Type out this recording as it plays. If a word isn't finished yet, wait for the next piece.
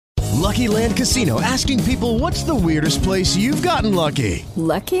Lucky Land Casino, asking people, what's the weirdest place you've gotten lucky?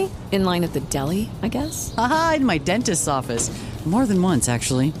 Lucky? In line at the deli, I guess? Aha, in my dentist's office. More than once,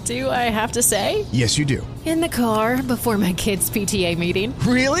 actually. Do I have to say? Yes, you do. In the car before my kids' PTA meeting.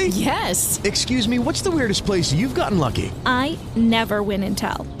 Really? Yes. Excuse me, what's the weirdest place you've gotten lucky? I never win and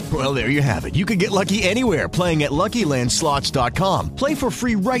tell. Well, there you have it. You can get lucky anywhere, playing at LuckyLandSlots.com. Play for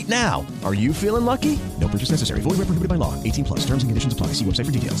free right now. Are you feeling lucky? No purchase necessary. Void where prohibited by law. 18 plus. Terms and conditions apply. See website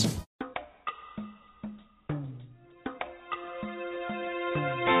for details.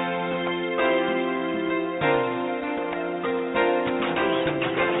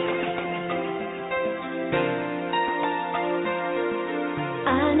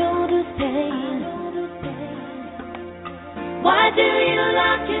 Why do you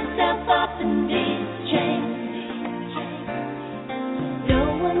lock yourself up in these chains?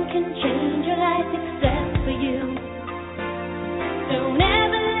 No one can change your life except for you. Don't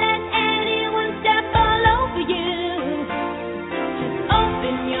ever let anyone step all over you. Just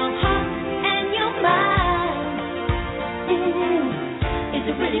open your heart and your mind. Is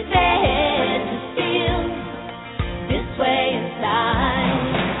it really fair to feel this way inside?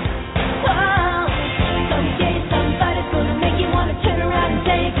 Turn around and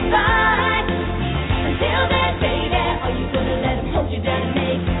say goodbye. Until then, baby, are you gonna let him hold you down and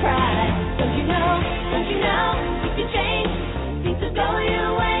make you cry? Don't you know, if you change, things will go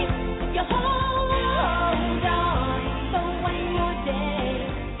your way. You hold on for one more day.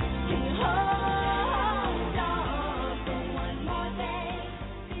 Can you hold on for one more day?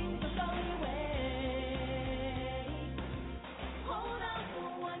 Things will go your way. Hold on for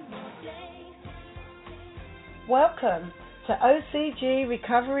one more day. Welcome to OCG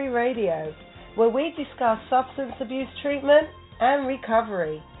Recovery Radio, where we discuss substance abuse treatment and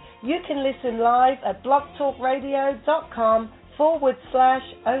recovery. You can listen live at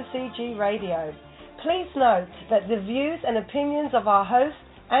blogtalkradio.com/OCG Radio. Please note that the views and opinions of our hosts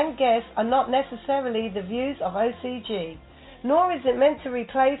and guests are not necessarily the views of OCG, nor is it meant to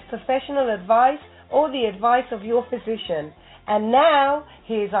replace professional advice or the advice of your physician. And now,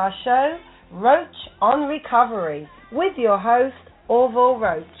 here's our show, Roach on Recovery, with your host, Orville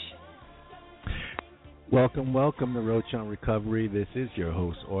Roach. Welcome to Roach on Recovery. This is your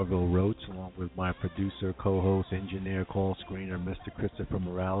host, Orville Roach, along with my producer, co-host, engineer, call screener, Mr. Christopher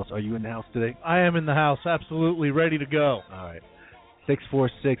Morales. Are you in the house today? I am in the house, absolutely ready to go. All right.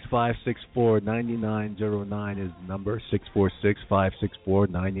 646-564-9909 is the number,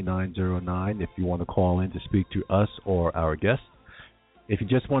 646-564-9909 if you want to call in to speak to us or our guests. If you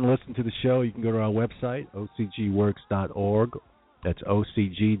just want to listen to the show, you can go to our website, ocgworks.org. That's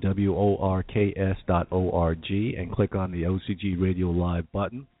ocgworks.org, and click on the OCG Radio Live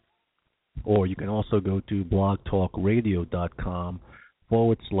button. Or you can also go to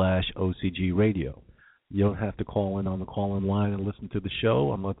blogtalkradio.com/OCG Radio. You don't have to call in on the call-in line and listen to the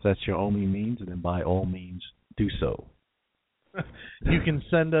show unless that's your only means, and then by all means, do so. You can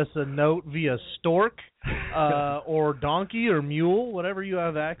send us a note via stork or donkey or mule, whatever you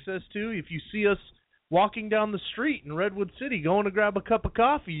have access to. If you see us walking down the street in Redwood City going to grab a cup of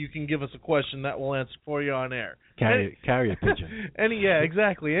coffee, you can give us a question that we'll answer for you on air. Carry a pigeon. Yeah,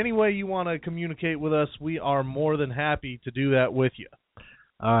 exactly. Any way you want to communicate with us, we are more than happy to do that with you.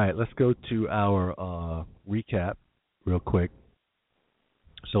 All right, let's go to our recap real quick.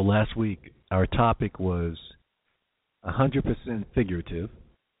 So last week, our topic was 100% figurative,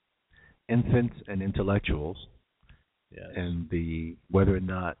 infants and intellectuals, yes, and the whether or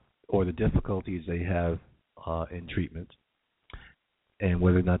not or the difficulties they have in treatment, and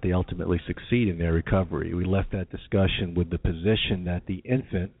whether or not they ultimately succeed in their recovery. We left that discussion with the position that the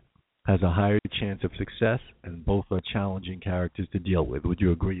infant has a higher chance of success, and both are challenging characters to deal with. Would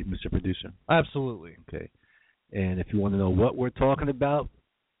you agree, Mr. Producer? Absolutely. Okay. And if you want to know what we're talking about,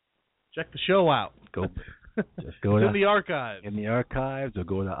 check the show out. Just go in the archives. In the archives, or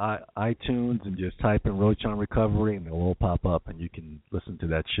go to iTunes and just type in Roach on Recovery, and they'll all pop up, and you can listen to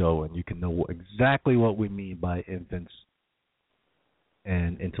that show, and you can know exactly what we mean by infants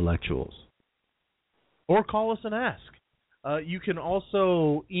and intellectuals. Or call us and ask. You can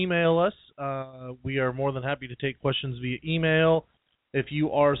also email us. We are more than happy to take questions via email. If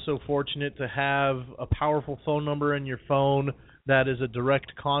you are so fortunate to have a powerful phone number in your phone that is a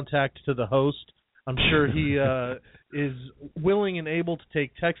direct contact to the host, I'm sure he is willing and able to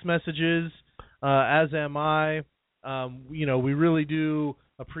take text messages, as am I. We really do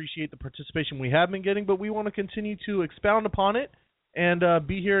appreciate the participation we have been getting, but we want to continue to expound upon it and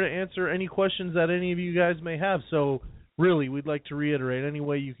be here to answer any questions that any of you guys may have. So really, we'd like to reiterate, any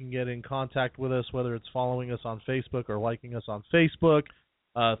way you can get in contact with us, whether it's following us on Facebook or liking us on Facebook,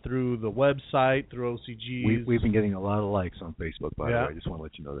 through the website, through OCG's. We've been getting a lot of likes on Facebook, by the way. I just want to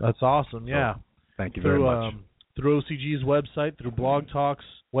let you know that. That's awesome, yeah. So, thank you very much. Through OCG's website, through Blog Talk's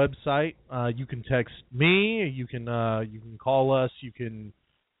website, you can text me, you can call us, you can,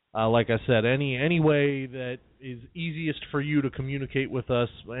 like I said, any way that is easiest for you to communicate with us,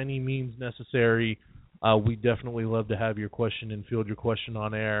 any means necessary. We definitely love to have your question and field your question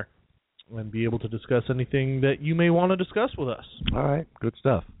on air and be able to discuss anything that you may want to discuss with us. All right, good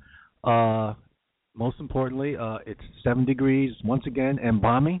stuff. Most importantly, it's 7 degrees once again and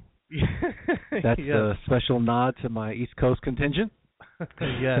balmy. That's a special nod to my East Coast contingent.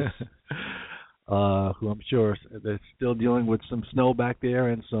 Yes. Who I'm sure they're still dealing with some snow back there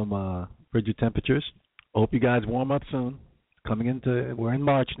and some frigid temperatures. Hope you guys warm up soon. We're in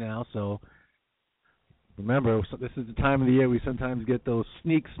March now, so remember, this is the time of the year we sometimes get those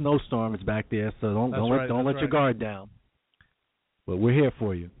sneak snowstorms back there, so don't let your guard down. But we're here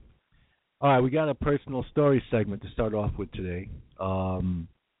for you. All right, we got a personal story segment to start off with today.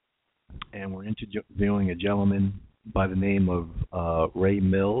 And we're interviewing a gentleman by the name of Ray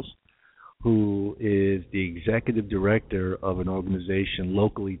Mills, who is the executive director of an organization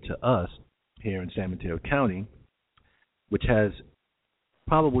locally to us here in San Mateo County, which has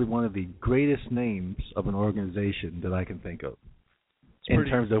probably one of the greatest names of an organization that I can think of in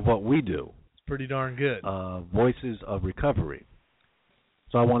terms of what we do. It's pretty darn good. Voices of Recovery.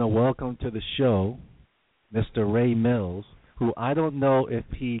 So I want to welcome to the show Mr. Ray Mills, who I don't know if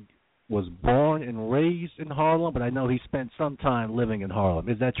he was born and raised in Harlem, but I know he spent some time living in Harlem.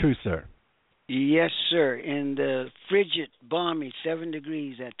 Is that true, sir? Yes, sir. In the frigid, balmy 7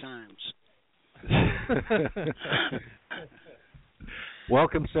 degrees at times.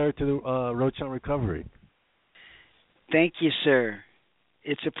 Welcome, sir, to Roach on Recovery. Thank you, sir.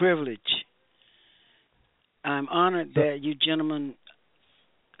 It's a privilege. I'm honored that you gentlemen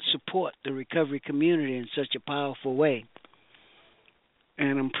support the recovery community in such a powerful way.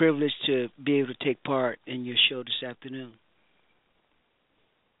 And I'm privileged to be able to take part in your show this afternoon.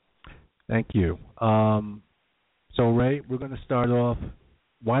 Thank you. So, Ray, we're going to start off.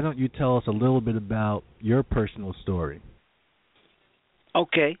 Why don't you tell us a little bit about your personal story?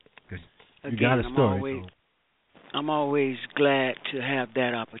 Okay. You got a story. I'm always glad to have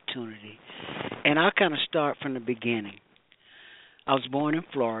that opportunity. And I'll kind of start from the beginning. I was born in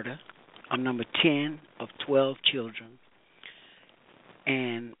Florida. I'm number 10 of 12 children.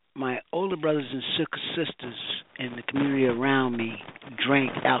 And my older brothers and sisters in the community around me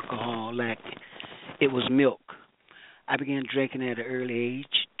drank alcohol like it was milk. I began drinking at an early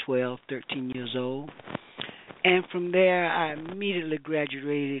age, 12, 13 years old. And from there, I immediately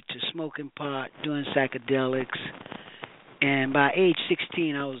graduated to smoking pot, doing psychedelics. And by age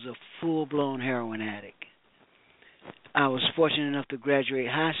 16, I was a full-blown heroin addict. I was fortunate enough to graduate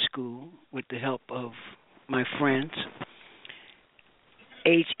high school with the help of my friends.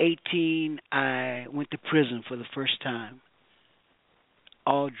 Age 18, I went to prison for the first time,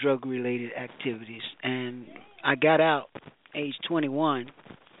 all drug-related activities. And I got out age 21,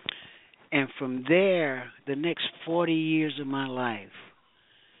 and from there, the next 40 years of my life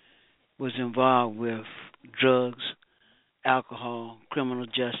was involved with drugs, alcohol, criminal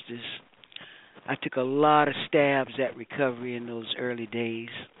justice. I took a lot of stabs at recovery in those early days,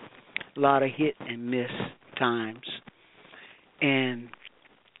 a lot of hit and miss times. And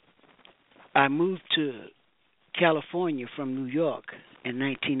I moved to California from New York in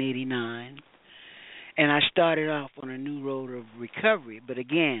 1989, and I started off on a new road of recovery. But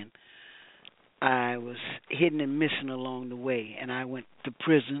again, I was hitting and missing along the way, and I went to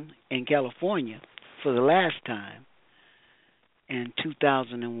prison in California for the last time in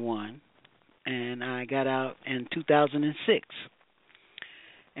 2001, and I got out in 2006.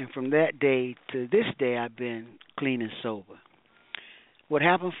 And from that day to this day, I've been clean and sober. What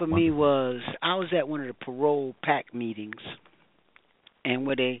happened for me was I was at one of the parole PAC meetings, and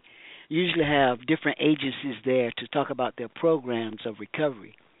where they usually have different agencies there to talk about their programs of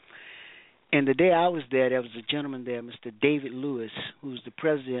recovery. And the day I was there was a gentleman there, Mr. David Lewis, who's the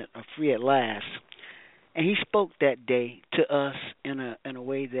president of Free at Last. And he spoke that day to us in a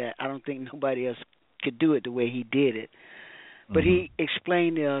way that I don't think nobody else could do it the way he did it. But he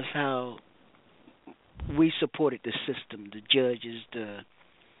explained to us how we supported the system, the judges, the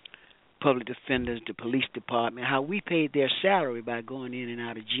public defenders, the police department, how we paid their salary by going in and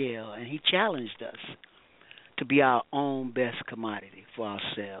out of jail. And he challenged us to be our own best commodity for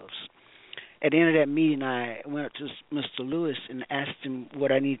ourselves. At the end of that meeting, I went up to Mr. Lewis and asked him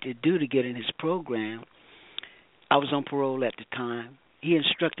what I needed to do to get in his program. I was on parole at the time. He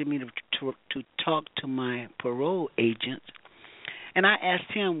instructed me to talk to my parole agent And I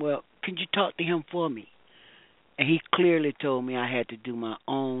asked him, well, could you talk to him for me? And he clearly told me I had to do my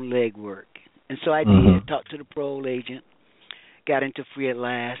own legwork. And so I did. Talked to the parole agent, got into Free at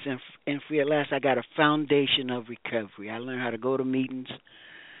Last. And in Free at Last, I got a foundation of recovery. I learned how to go to meetings,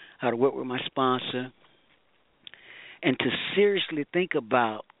 how to work with my sponsor, and to seriously think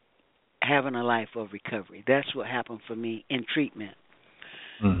about having a life of recovery. That's what happened for me in treatment.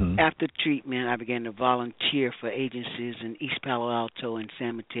 After treatment, I began to volunteer for agencies in East Palo Alto and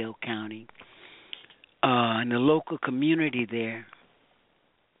San Mateo County. And the local community there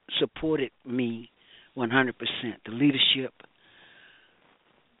supported me 100%. The leadership,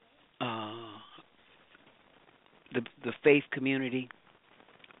 the faith community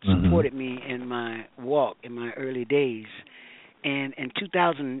supported me in my walk in my early days. And in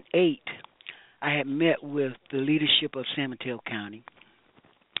 2008, I had met with the leadership of San Mateo County,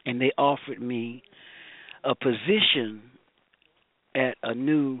 and they offered me a position at a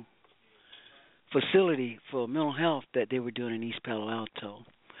new facility for mental health that they were doing in East Palo Alto.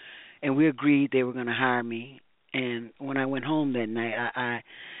 And we agreed they were going to hire me. And when I went home that night, I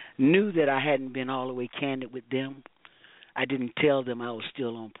knew that I hadn't been all the way candid with them. I didn't tell them I was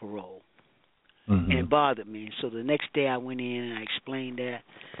still on parole. And it bothered me. So the next day I went in and I explained that.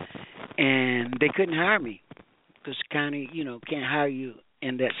 And they couldn't hire me because the county, can't hire you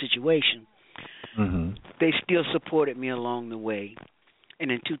in that situation. They still supported me along the way.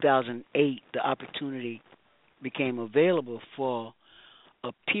 And in 2008, the opportunity became available for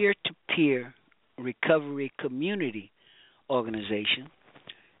a peer-to-peer recovery community organization.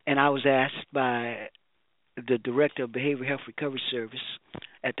 And I was asked by the director of Behavioral Health Recovery Service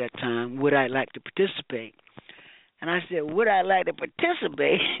at that time, would I like to participate? And I said, would I like to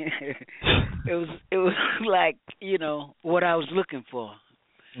participate? It was like, what I was looking for.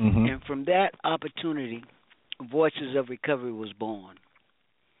 And from that opportunity, Voices of Recovery was born.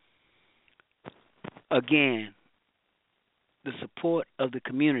 Again, the support of the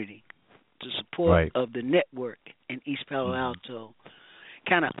community, the support of the network in East Palo Alto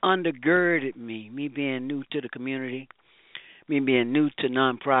kind of undergirded me being new to the community, me being new to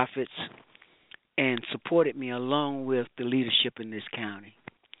nonprofits, and supported me along with the leadership in this county.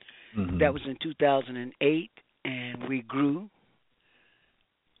 That was in 2008, and we grew,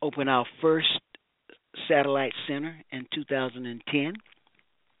 opened our first satellite center in 2010.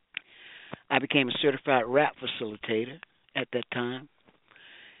 I became a certified RAP facilitator at that time.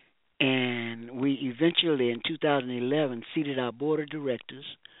 And we eventually, in 2011, seated our board of directors,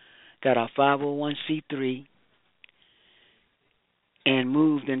 got our 501c3, and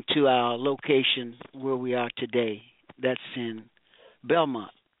moved into our location where we are today. That's in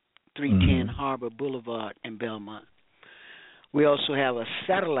Belmont, 310 Harbor Boulevard in Belmont. We also have a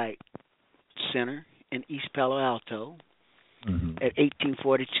satellite center in East Palo Alto at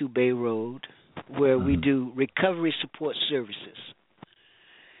 1842 Bay Road, where we do recovery support services.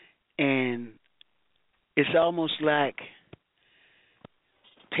 And it's almost like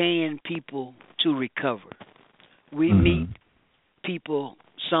paying people to recover. We meet people,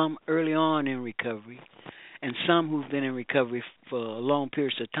 some early on in recovery, and some who've been in recovery for long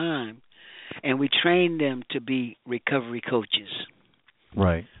periods of time, and we train them to be recovery coaches.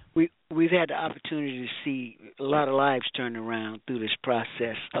 Right. We've had the opportunity to see a lot of lives turn around through this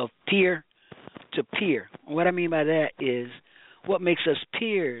process of peer to peer. What I mean by that is what makes us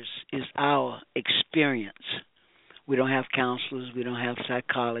peers is our experience. We don't have counselors, we don't have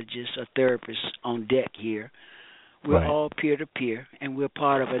psychologists or therapists on deck here. We're all peer-to-peer, and we're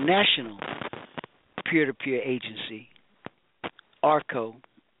part of a national peer-to-peer agency, ARCO,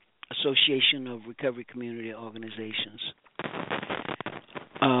 Association of Recovery Community Organizations.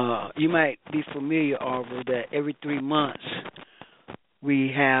 You might be familiar, Arvo, that every 3 months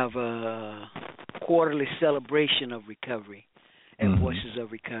we have a quarterly celebration of recovery at Voices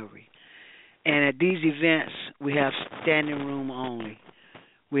of Recovery. And at these events, we have standing room only.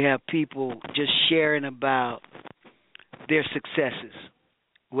 We have people just sharing about their successes,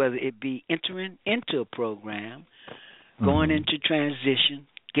 whether it be entering into a program, going into transition,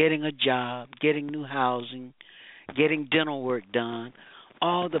 getting a job, getting new housing, getting dental work done,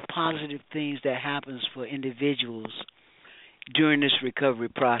 all the positive things that happens for individuals during this recovery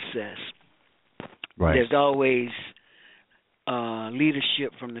process. There's always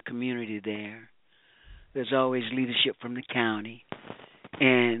leadership from the community there. There's always leadership from the county.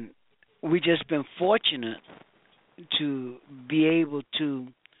 And we've just been fortunate to be able to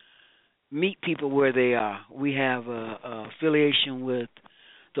meet people where they are. We have a affiliation with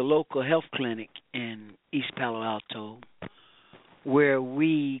the local health clinic in East Palo Alto, where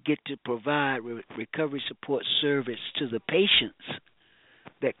we get to provide recovery support service to the patients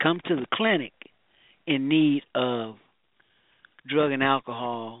that come to the clinic in need of drug and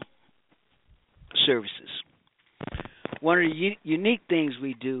alcohol services. One of the unique things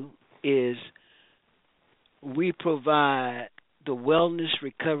we do is we provide the Wellness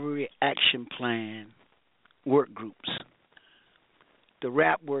Recovery Action Plan work groups. The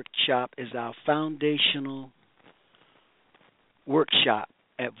RAP workshop is our foundational workshop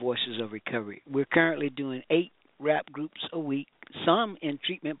at Voices of Recovery. We're currently doing 8 RAP groups a week, some in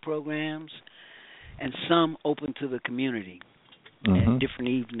treatment programs and some open to the community at different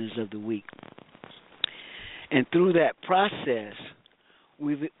evenings of the week. And through that process,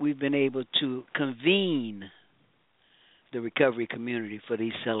 we've been able to convene the recovery community for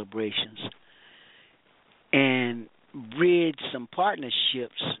these celebrations and bridge some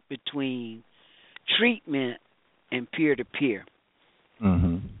partnerships between treatment and peer-to-peer.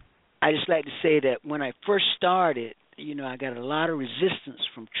 I just like to say that when I first started, I got a lot of resistance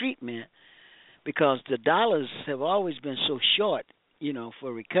from treatment because the dollars have always been so short,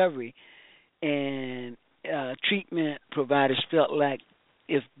 for recovery, and treatment providers felt like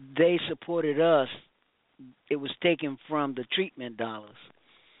if they supported us, it was taken from the treatment dollars.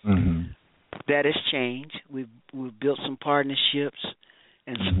 That has changed. We've built some partnerships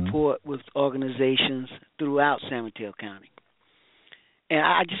and support with organizations throughout San Mateo County. And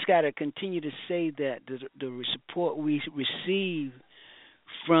I just got to continue to say that the support we receive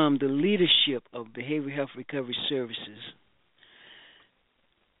from the leadership of Behavioral Health Recovery Services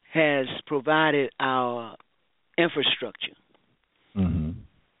has provided our infrastructure.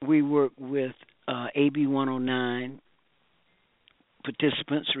 We work with AB 109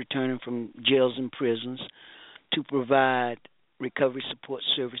 participants returning from jails and prisons to provide recovery support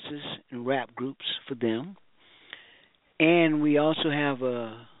services and RAP groups for them. And we also have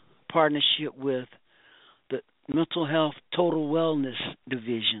a partnership with the Mental Health Total Wellness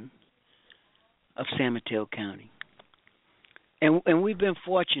Division of San Mateo County. And we've been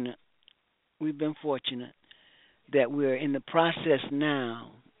fortunate. We've been fortunate that we're in the process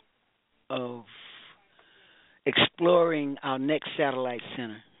now of exploring our next satellite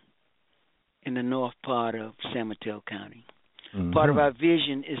center in the north part of San Mateo County. Part of our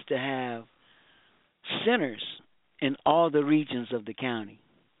vision is to have centers in all the regions of the county,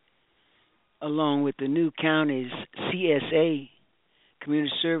 along with the new county's CSA,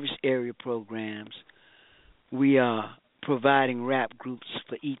 Community Service Area programs. We are providing RAP groups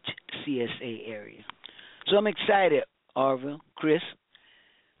for each CSA area. So I'm excited, Arville, Chris.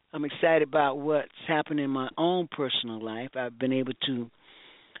 I'm excited about what's happening in my own personal life. I've been able to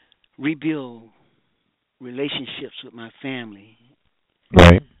rebuild relationships with my family,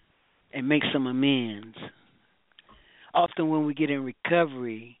 right, and make some amends. Often when we get in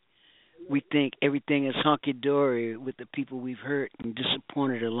recovery, we think everything is hunky-dory with the people we've hurt and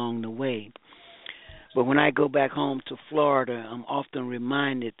disappointed along the way. But when I go back home to Florida, I'm often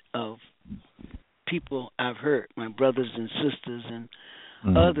reminded of people I've hurt, my brothers and sisters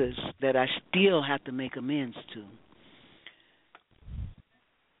and others that I still have to make amends to.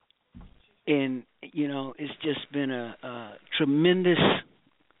 And, it's just been a tremendous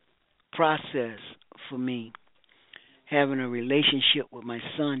process for me, having a relationship with my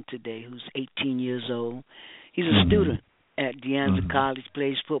son today, who's 18 years old. He's a student at De Anza College,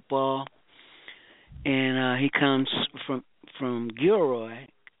 plays football, and he comes from Gilroy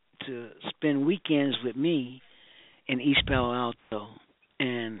to spend weekends with me in East Palo Alto,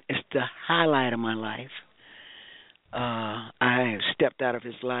 and it's the highlight of my life. I have stepped out of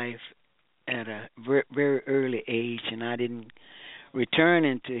his life at a very, very early age, and I didn't return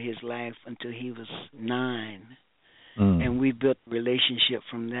into his life until he was 9. And we built a relationship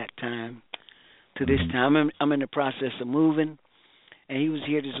from that time to this time. I'm in the process of moving, and he was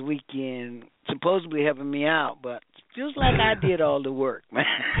here this weekend supposedly helping me out, but it feels like I did all the work, man.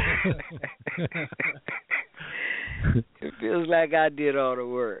 It feels like I did all the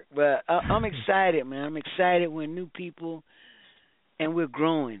work. But I'm excited, man. I'm excited when new people, and we're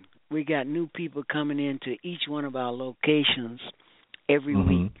growing. We got new people coming into each one of our locations every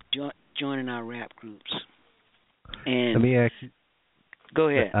week, joining our RAP groups. And let me ask you. Go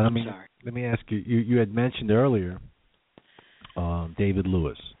ahead. I'm sorry. Let me ask you. You had mentioned earlier David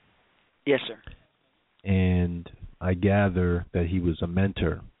Lewis. Yes, sir. And I gather that he was a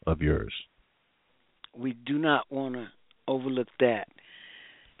mentor of yours. We do not want to overlook that.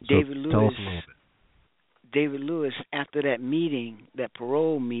 So David Lewis. Tell us a little bit. David Lewis, after that meeting, that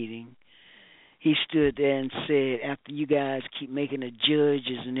parole meeting, he stood there and said, after you guys keep making the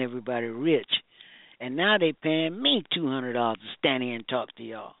judges and everybody rich, and now they paying me $200 to stand here and talk to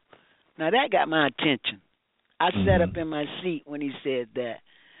y'all. Now that got my attention. I sat up in my seat when he said that.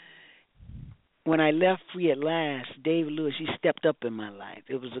 When I left Free at Last, David Lewis, he stepped up in my life.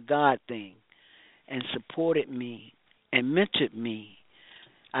 It was a God thing, and supported me and mentored me.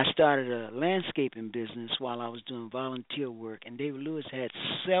 I started a landscaping business while I was doing volunteer work, and David Lewis had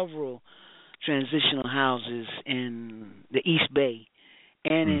several transitional houses in the East Bay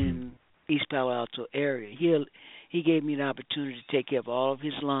and in East Palo Alto area. He gave me the opportunity to take care of all of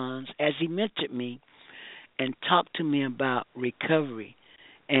his lawns as he mentored me and talked to me about recovery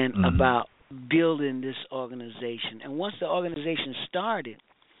and about building this organization. And once the organization started,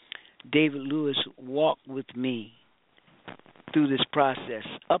 David Lewis walked with me through this process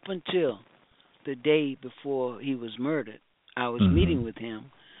up until the day before he was murdered. I was meeting with him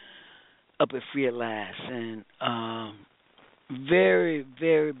up at Free at Last, and very,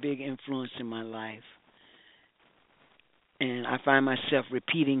 very big influence in my life. And I find myself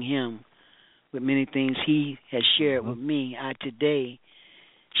repeating him with many things he has shared with me. I today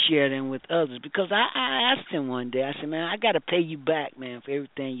share them with others because I asked him one day, I said, man, I got to pay you back, man, for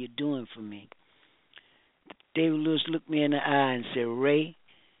everything you're doing for me. David Lewis looked me in the eye and said, Ray,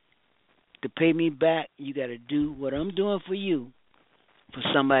 to pay me back, you got to do what I'm doing for you for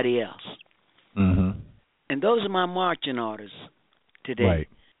somebody else. And those are my marching orders today. Right.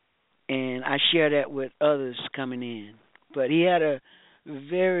 And I share that with others coming in. But he had a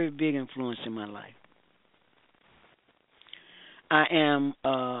very big influence in my life.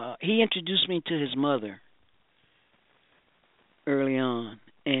 He introduced me to his mother early on,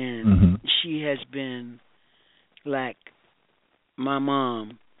 and she has been like my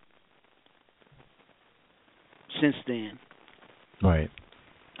mom since then. Right.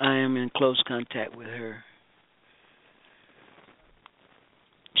 I am in close contact with her.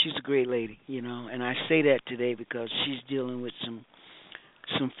 She's a great lady, you know, and I say that today because she's dealing with some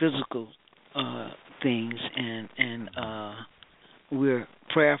physical things, and we're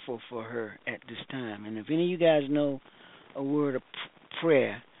prayerful for her at this time. And if any of you guys know a word of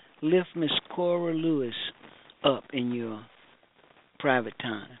prayer, lift Miss Cora Lewis up in your private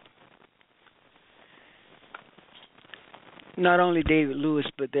time. Not only David Lewis,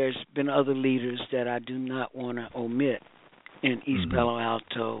 but there's been other leaders that I do not want to omit in East Palo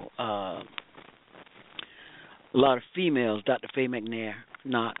Alto. A lot of females, Dr. Faye McNair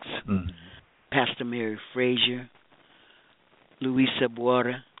Knox, Pastor Mary Frazier, Louisa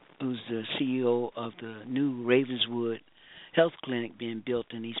Buarda, who's the CEO of the new Ravenswood Health Clinic being built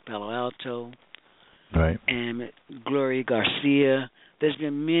in East Palo Alto. Right. And Gloria Garcia. There's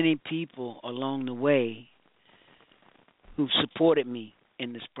been many people along the way who've supported me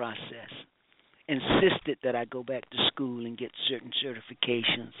in this process, insisted that I go back to school and get certain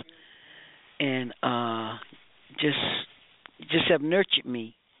certifications, and just have nurtured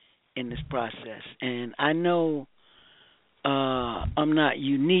me in this process. And I know I'm not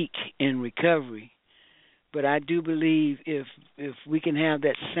unique in recovery, but I do believe if we can have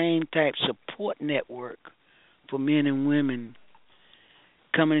that same type support network for men and women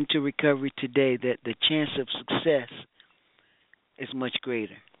coming into recovery today, that the chance of success is much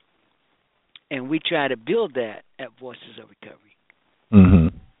greater. And we try to build that at Voices of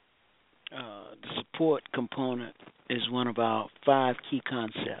Recovery. The support component is one of our 5 key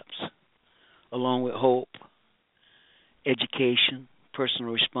concepts, along with hope, education,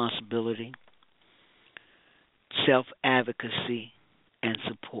 personal responsibility, self-advocacy, and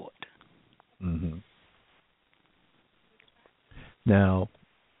support. Now,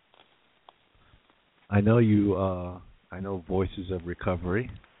 I know Voices of Recovery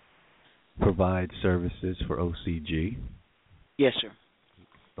provide services for OCG. Yes, sir.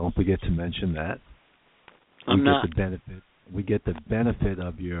 Don't forget to mention that. We get the benefit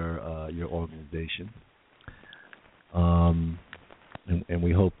of your organization, and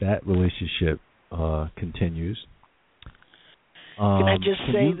we hope that relationship continues. Can I just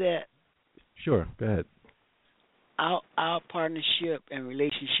say that? Sure, go ahead. Our partnership and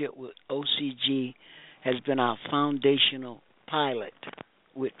relationship with OCG has been our foundational pilot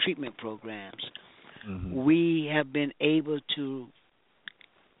with treatment programs. We have been able to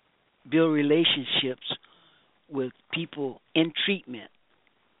build relationships with people in treatment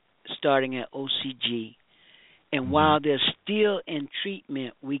starting at OCG. And while they're still in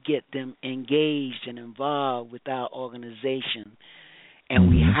treatment, we get them engaged and involved with our organization. And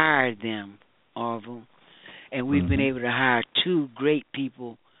we hire them, all of them. And we've been able to hire 2 great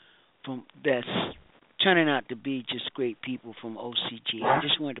people that's turning out to be just great people from OCG. I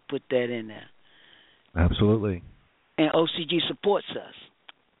just wanted to put that in there. Absolutely. And OCG supports us.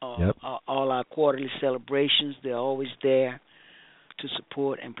 Yep. All our quarterly celebrations, they're always there to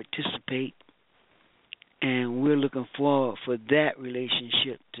support and participate. And we're looking forward for that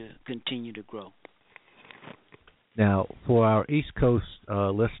relationship to continue to grow. Now, for our East Coast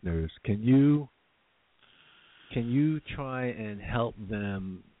listeners, can you try and help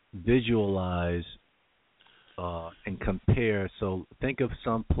them visualize and compare? So think of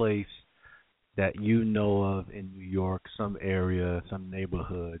some place that you know of in New York, some area, some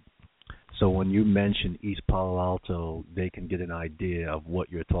neighborhood. So when you mention East Palo Alto, they can get an idea of what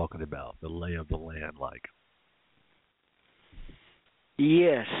you're talking about, the lay of the land, like.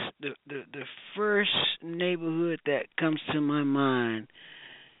 Yes, the first neighborhood that comes to my mind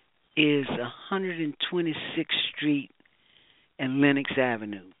is 126th Street and Lenox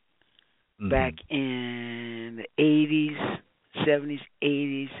Avenue. Mm-hmm. Back in the 80s, 70s,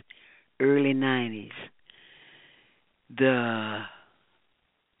 80s, early 90s, the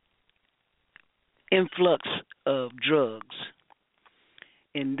influx of drugs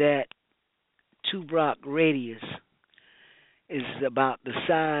in that 2-block radius is about the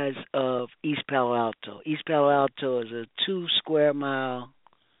size of East Palo Alto. East Palo Alto is a 2-square-mile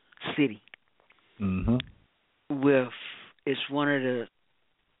city. Mm-hmm. It's one of the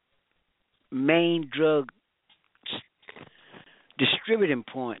main drug distributing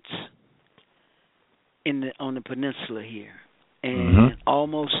points on the peninsula here, and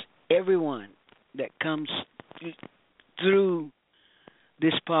almost everyone that comes through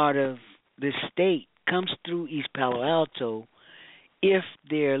this part of this state comes through East Palo Alto if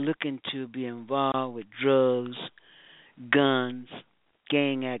they're looking to be involved with drugs, guns,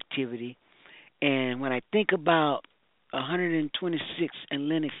 gang activity. And when I think about 126th and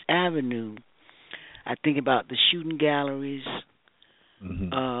Lenox Avenue, I think about the shooting galleries,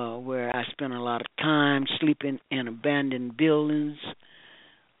 where I spent a lot of time sleeping in abandoned buildings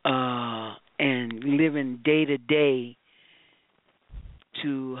and living day to day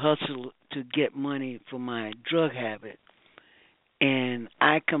to hustle to get money for my drug habit. And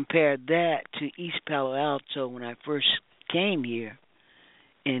I compared that to East Palo Alto when I first came here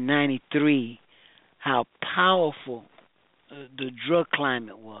in '93, how powerful the drug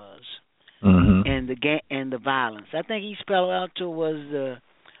climate was, and the violence. I think East Palo Alto was the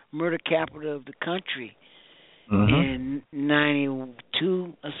murder capital of the country in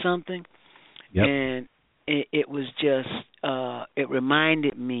 '92 or something. Yep. And it was just it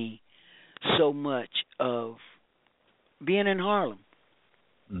reminded me so much of being in Harlem.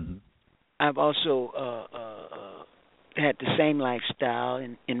 I've also had the same lifestyle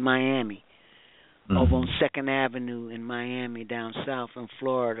in Miami, over on 2nd Avenue in Miami, down south in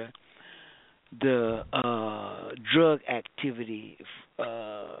Florida. The drug activity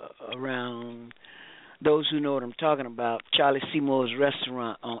around, those who know what I'm talking about, Charlie Seymour's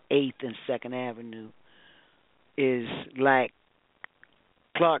restaurant on 8th and 2nd Avenue is like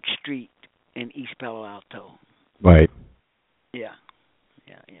Clark Street in East Palo Alto. Right. Yeah.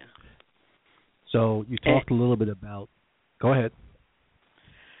 So you talked a little bit about. Go ahead.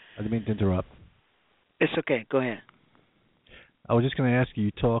 I didn't mean to interrupt. It's okay. Go ahead. I was just going to ask you.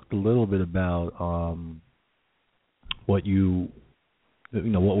 You talked a little bit about what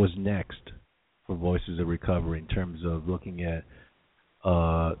what was next for Voices of Recovery in terms of looking at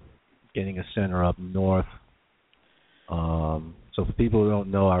getting a center up north. So for people who don't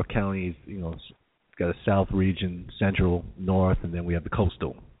know, our county is, it's got a south region, central, north, and then we have the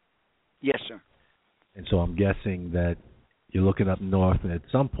coastal. Yes, sir. And so I'm guessing that you're looking up north, and at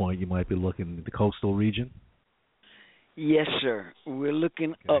some point you might be looking at the coastal region? Yes, sir. We're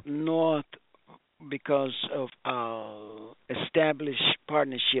looking up north because of established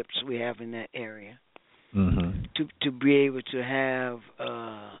partnerships we have in that area. To be able to have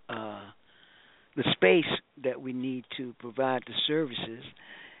the space that we need to provide the services.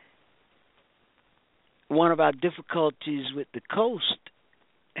 One of our difficulties with the coast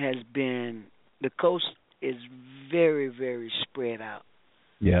has been the coast is very, very spread out.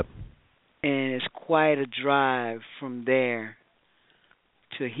 Yep. And it's quite a drive from there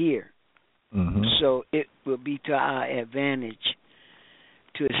to here. So it will be to our advantage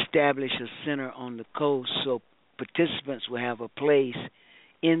to establish a center on the coast so participants will have a place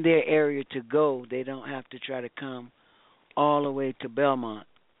in their area to go. They don't have to try to come all the way to Belmont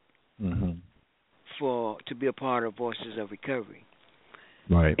to be a part of Voices of Recovery.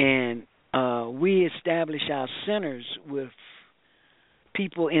 Right. And we establish our centers with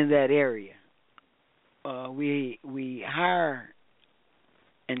people in that area. We hire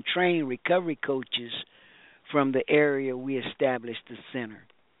and train recovery coaches from the area we established the center.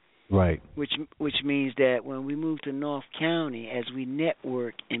 Right. which means that when we move to North County, as we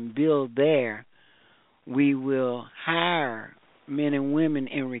network and build there, we will hire men and women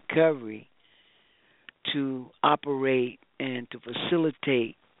in recovery to operate and to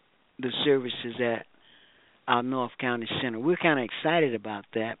facilitate the services at our North County Center. We're kind of excited about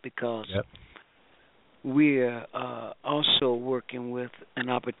that because we're also working with an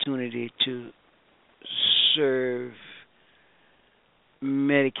opportunity to serve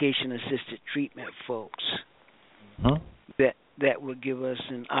medication-assisted treatment folks. That will give us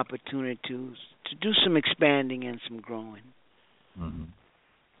an opportunity to do some expanding and some growing.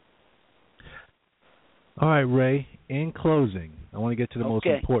 All right, Ray, in closing, I want to get to the most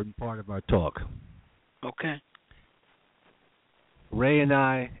Okay. important part of our talk. Okay. Ray and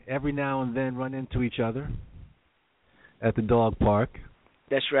I, every now and then, run into each other at the dog park.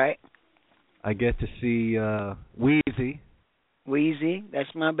 That's right. I get to see Wheezy. Wheezy,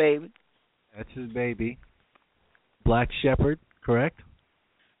 that's my baby. That's his baby. Black Shepherd, correct?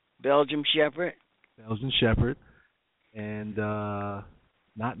 Belgium Shepherd. Belgian Shepherd. And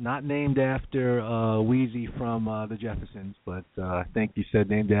not named after Wheezy from the Jeffersons, but I think you said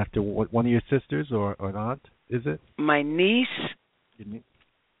named after one of your sisters or an aunt, is it? My niece,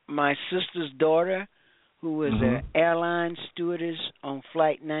 my sister's daughter, who was an airline stewardess on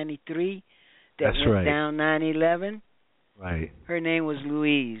Flight 93 that went down 9/11. Right. Her name was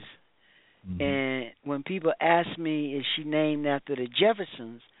Louise. And when people ask me, is she named after the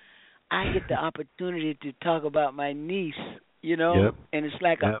Jeffersons, I get the opportunity to talk about my niece, you know, and it's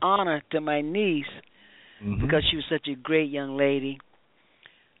like an honor to my niece because she was such a great young lady.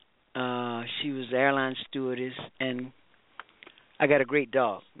 She was the airline stewardess, and I got a great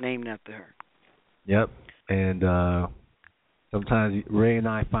dog named after her. Yep. And sometimes Ray and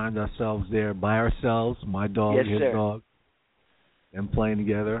I find ourselves there by ourselves, my dog, Yes, his sir. dog, and playing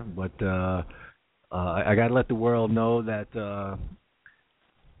together. But I got to let the world know that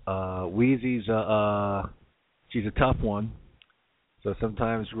Wheezy's she's a tough one. So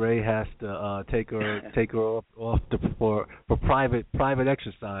sometimes Ray has to take her off for private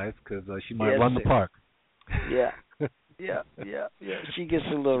exercise because she might run the park. Yeah. She gets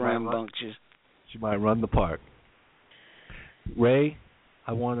a little rambunctious. She might run the park. Ray,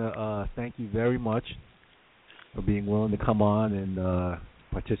 I want to thank you very much for being willing to come on and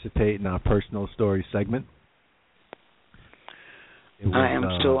participate in our personal story segment. I am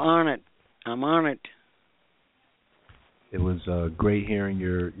so honored. I'm honored. It was great hearing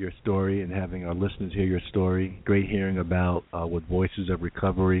your story and having our listeners hear your story. Great hearing about what Voices of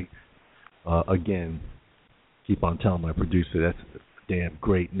Recovery. Again, keep on telling my producer that's a damn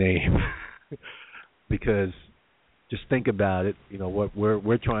great name. Because just think about it. You know what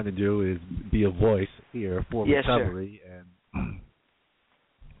we're trying to do is be a voice here for recovery,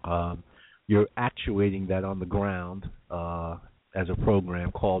 and you're actuating that on the ground as a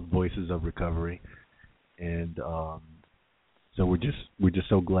program called Voices of Recovery, and so we're just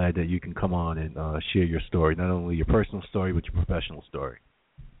so glad that you can come on and share your story, not only your personal story but your professional story.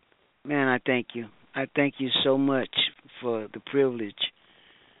 Man, I thank you. I thank you so much for the privilege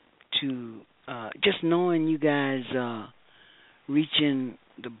to just knowing you guys reaching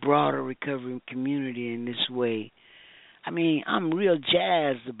the broader recovery community in this way. I mean, I'm real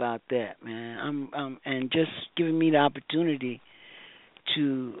jazzed about that, man. I'm and just giving me the opportunity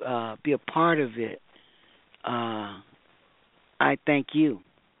to be a part of it. I thank you.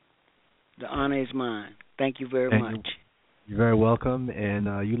 The honor is mine. Thank you very much. You're very welcome, and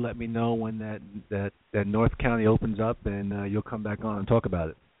you let me know when that North County opens up, and you'll come back on and talk about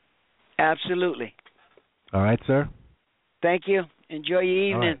it. Absolutely. All right, sir? Thank you. Enjoy your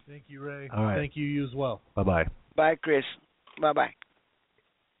evening. All right. Thank you, Ray. All right. Thank you as well. Bye-bye. Bye, Chris. Bye-bye.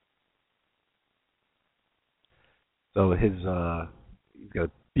 So he's got a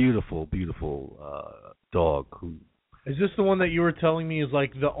beautiful dog who... Is this the one that you were telling me is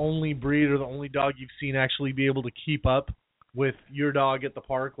like the only breed or the only dog you've seen actually be able to keep up with your dog at the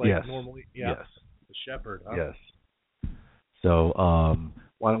park like normally? Yeah. Yes. The Shepherd. Huh? Yes. So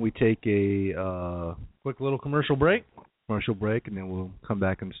why don't we take a quick little commercial break? And then we'll come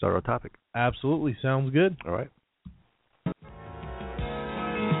back and start our topic. Absolutely. Sounds good. All right.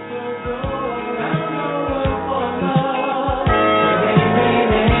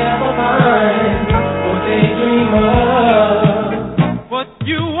 What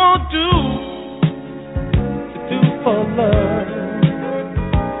you won't do for love.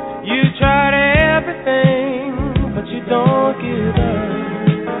 You tried everything, but you don't give up.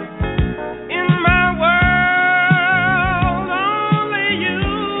 In my world, only you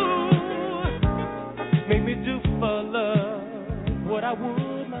make me do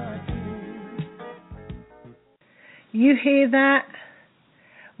You hear that?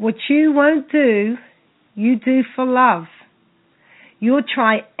 What you won't do, you do for love. You'll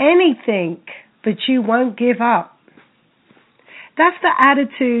try anything, but you won't give up. That's the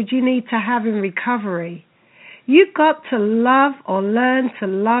attitude you need to have in recovery. You've got to love or learn to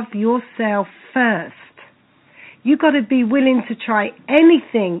love yourself first. You've got to be willing to try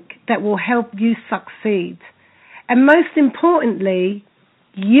anything that will help you succeed. And most importantly,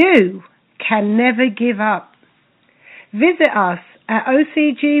 you can never give up. Visit us at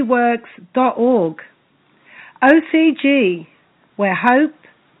ocgworks.org. OCG, where hope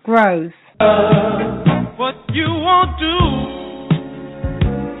grows. What you won't do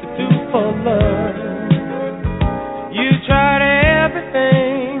for love. You tried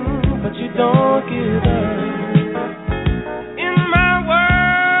everything, but you don't give up. In my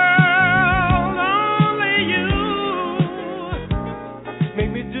world, only you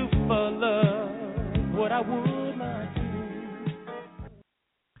make me do for love what I would not do.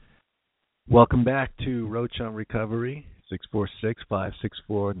 Welcome back to Roach on Recovery,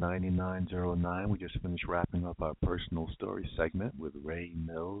 646-564-9909. We just finished wrapping up our personal story segment with Ray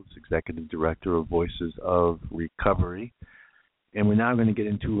Mills, Executive Director of Voices of Recovery. And we're now going to get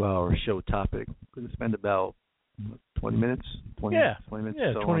into our show topic. We're going to spend about 20 minutes? 20 minutes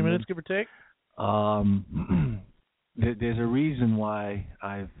Yeah, so 20 minutes, give or take. There's a reason why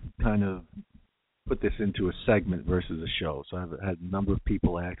I've kind of put this into a segment versus a show. So I've had a number of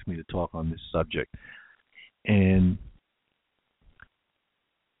people ask me to talk on this subject. And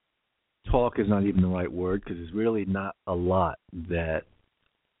talk is not even the right word because there's really not a lot that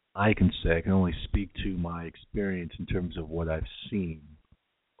I can say. I can only speak to my experience in terms of what I've seen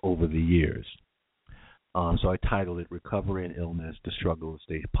over the years. So I titled it Recovery and Illness, The Struggle to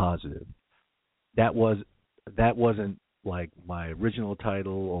Stay Positive. That wasn't like my original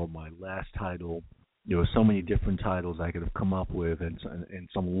title or my last title. There were so many different titles I could have come up with and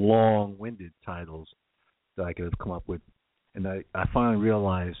some long-winded titles that I could have come up with. And I finally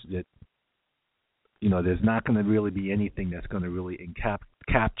realized that, there's not going to really be anything that's going to really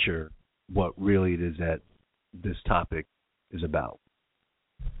capture what really it is that this topic is about.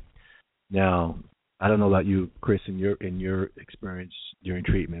 Now, I don't know about you, Chris, in your experience during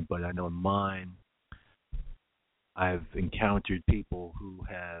treatment, but I know in mine, I've encountered people who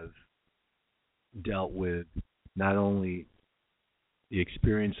have dealt with not only the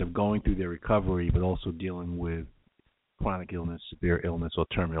experience of going through their recovery, but also dealing with chronic illness, severe illness, or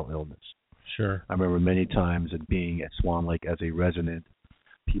terminal illness. Sure. I remember many times it being at Swan Lake as a resident,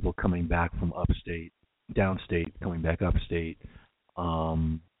 people coming back from downstate, coming back upstate,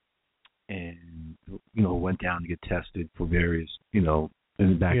 and went down to get tested for various,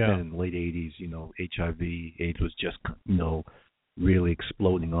 and back then in the late 80s, HIV, AIDS was just, really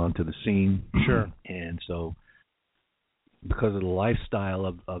exploding onto the scene. Sure. And so, because of the lifestyle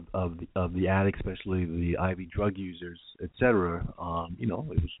of the addicts, especially the IV drug users, et cetera, it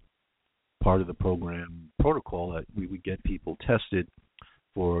was part of the program protocol that we would get people tested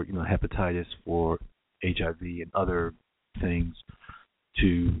for, hepatitis, for HIV, and other things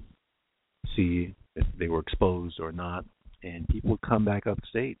to see if they were exposed or not. And people would come back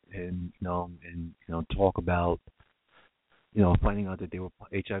upstate and talk about finding out that they were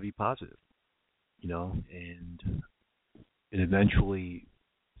HIV positive, and it eventually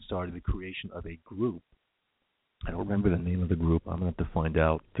started the creation of a group. I don't remember the name of the group. I'm going to have to find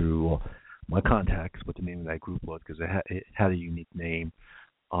out through my contacts what the name of that group was, because it had a unique name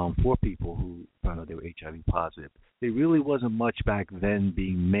for people who found out they were HIV positive. There really wasn't much back then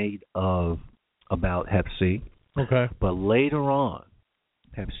being made about Hep C. Okay. But later on,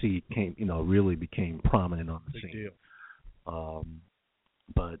 Hep C really became prominent on the scene. Deal.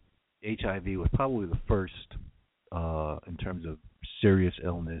 But HIV was probably the first, in terms of serious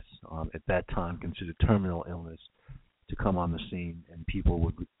illness, at that time considered terminal illness, to come on the scene, and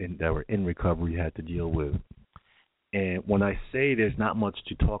people that were in recovery had to deal with. And when I say there's not much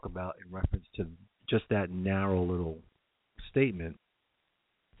to talk about in reference to just that narrow little statement,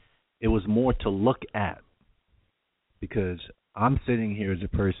 it was more to look at, because I'm sitting here as a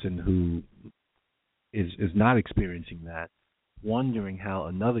person who is not experiencing that, wondering how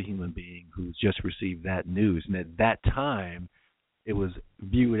another human being who's just received that news, and at that time it was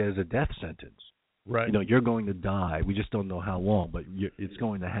viewed as a death sentence. Right. You're going to die. We just don't know how long, but it's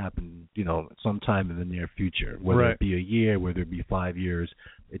going to happen, sometime in the near future. Whether it be a year, whether it be 5 years,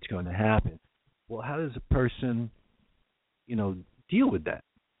 it's going to happen. Well, how does a person, deal with that?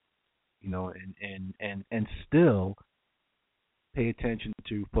 And still pay attention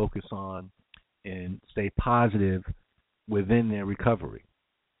to, focus on, and stay positive within their recovery.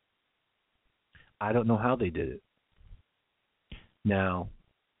 I don't know how they did it. Now,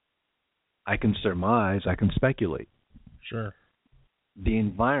 I can surmise, I can speculate. Sure. The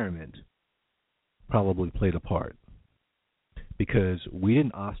environment probably played a part because we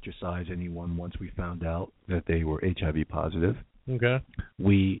didn't ostracize anyone once we found out that they were HIV positive. Okay.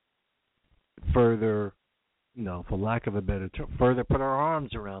 We further, for lack of a better term, further put our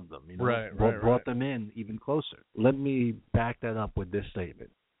arms around them, brought them in even closer. Let me back that up with this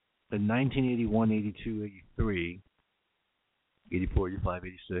statement. In 1981, 82, 83, 84, 85,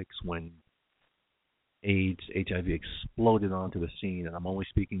 86, when AIDS, HIV exploded onto the scene, and I'm only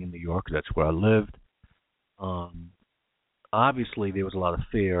speaking in New York, that's where I lived. Obviously, there was a lot of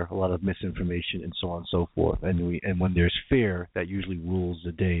fear, a lot of misinformation, and so on and so forth. And when there's fear, that usually rules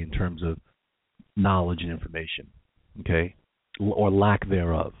the day in terms of knowledge and information, okay, or lack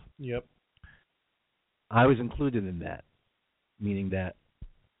thereof. Yep. I was included in that, meaning that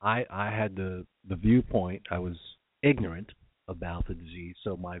I had the viewpoint. I was ignorant about the disease,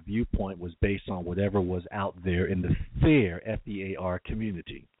 so my viewpoint was based on whatever was out there in the FAIR, F-E-A-R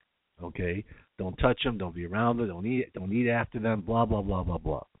community. Okay, don't touch them, don't be around them, don't eat after them, blah blah blah blah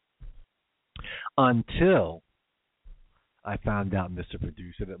blah. Until I found out, Mr.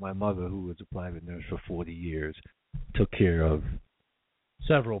 Producer, that my mother, who was a private nurse for 40 years, took care of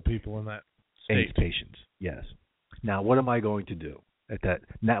several people in that state. AIDS patients. Yes. Now, what am I going to do at that?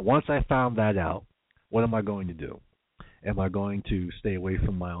 Now, once I found that out, what am I going to do? Am I going to stay away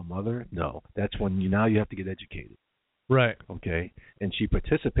from my own mother? No. That's when you have to get educated. Right. Okay. And she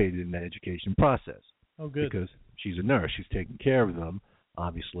participated in that education process. Oh, good. Because she's a nurse. She's taking care of them,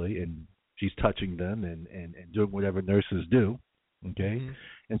 obviously, and she's touching them and doing whatever nurses do. Okay. Mm-hmm.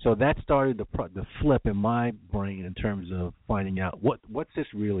 And so that started the flip in my brain in terms of finding out what's this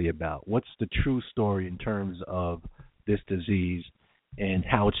really about? What's the true story in terms of this disease and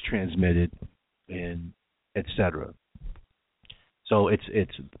how it's transmitted and et cetera. So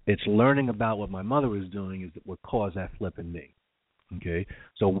it's learning about what my mother was doing is what caused that flip in me. Okay,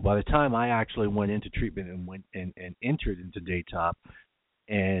 so by the time I actually went into treatment and entered into Daytop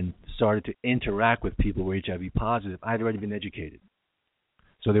and started to interact with people who were HIV positive, I'd already been educated.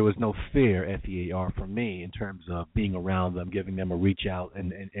 So there was no fear, F-E-A-R, for me in terms of being around them, giving them a reach out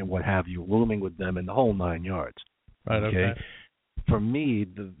and what have you, rooming with them and the whole 9 yards. Right. Okay. For me,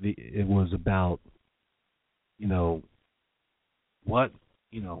 it was about,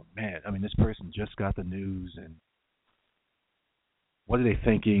 man, I mean, this person just got the news, and what are they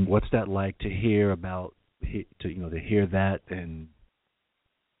thinking? What's that like to hear about, to hear that, and,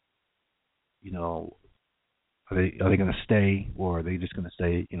 are they going to stay, or are they just going to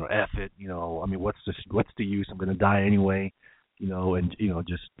say, F it, I mean, what's the use? I'm going to die anyway, and,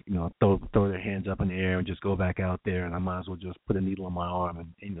 just, throw their hands up in the air and just go back out there, and I might as well just put a needle on my arm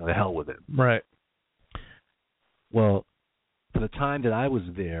and, the hell with it. Right. Well, for the time that I was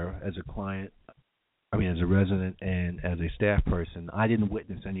there as a client, as a resident and as a staff person, I didn't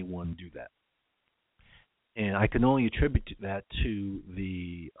witness anyone do that. And I can only attribute that to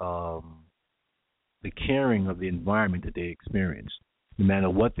the caring of the environment that they experienced. No matter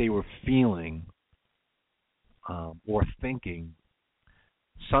what they were feeling or thinking,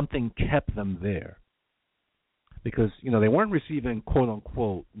 something kept them there. Because, they weren't receiving, quote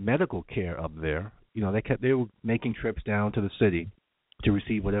unquote, medical care up there. They were making trips down to the city to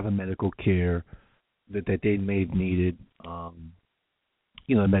receive whatever medical care that they may have needed.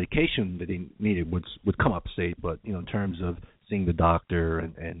 The medication that they needed would come upstate, but in terms of seeing the doctor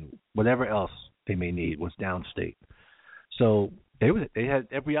and whatever else they may need was downstate. So they had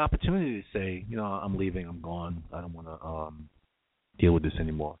every opportunity to say, I'm leaving, I'm gone, I don't want to deal with this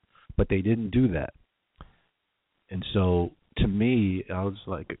anymore. But they didn't do that. And so to me, I was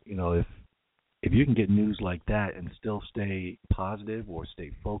like, if you can get news like that and still stay positive or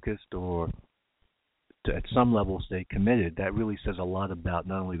stay focused or at some level stay committed, that really says a lot about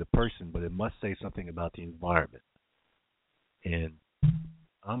not only the person, but it must say something about the environment. And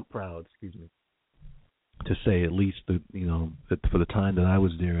I'm proud, to say at least that, that for the time that I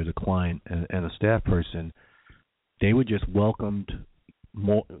was there as a client and a staff person, they were just welcomed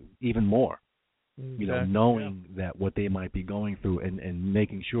even more. Knowing that what they might be going through and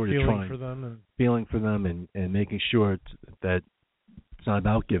making sure to feeling for them and making sure that it's not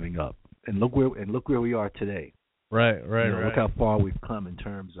about giving up. And look where we are today. Right. Look how far we've come in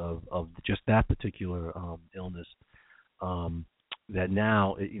terms of just that particular illness. That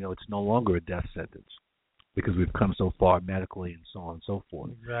now it's no longer a death sentence because we've come so far medically and so on and so forth.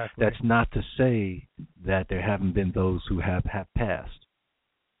 Exactly. That's not to say that there haven't been those who have passed.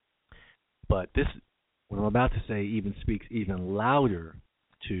 But what I'm about to say, even speaks even louder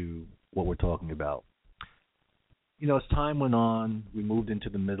to what we're talking about. As time went on, we moved into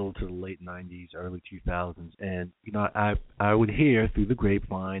the middle to the late 90s, early 2000s, and I would hear through the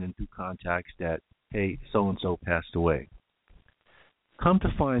grapevine and through contacts that, hey, so and so passed away. Come to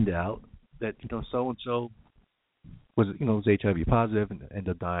find out that so and so was HIV positive and ended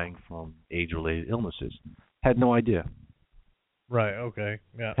up dying from age-related illnesses. Had no idea. Right. Okay.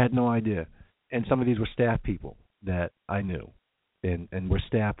 Yeah. Had no idea. And some of these were staff people that I knew, and were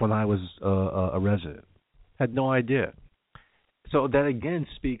staff when I was a resident. Had no idea. So that again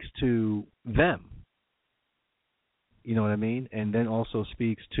speaks to them. You know what I mean? And then also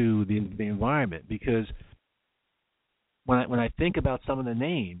speaks to the environment, because when I think about some of the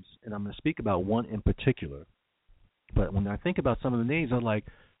names, and I'm going to speak about one in particular, but when I think about some of the names, I'm like,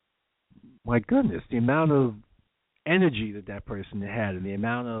 my goodness, the amount of energy that person had, and the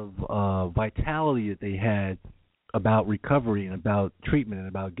amount of vitality that they had about recovery and about treatment and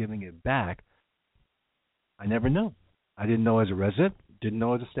about giving it back, I never knew. I didn't know as a resident, didn't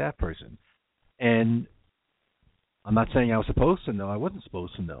know as a staff person. And I'm not saying I was supposed to know. I wasn't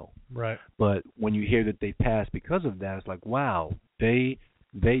supposed to know. Right. But when you hear that they passed because of that, it's like, wow, they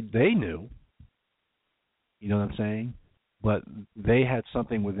knew. You know what I'm saying? But they had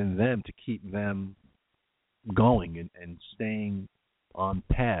something within them to keep them going and staying on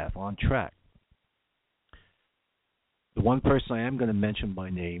path, on track. The one person I am going to mention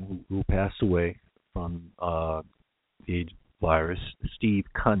by name who passed away from the AIDS virus, Steve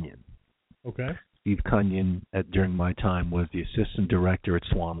Cunyon. Okay. Steve Cunyon, during my time, was the assistant director at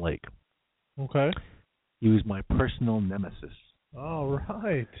Swan Lake. Okay. He was my personal nemesis. All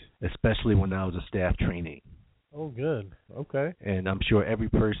right. Especially when I was a staff trainee. Oh, good. Okay. And I'm sure every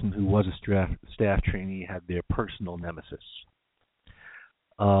person who was a staff trainee had their personal nemesis,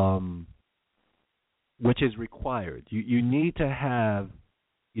 which is required. You need to have,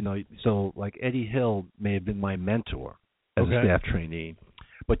 so like Eddie Hill may have been my mentor as a staff trainee,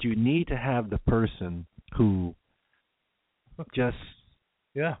 but you need to have the person who just,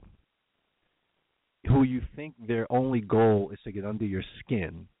 who you think their only goal is to get under your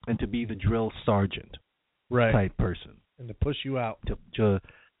skin and to be the drill sergeant. Right. Type person, and to push you out to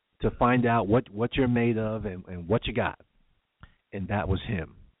find out what you're made of and what you got, and that was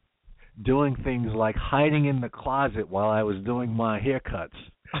him doing things like hiding in the closet while I was doing my haircuts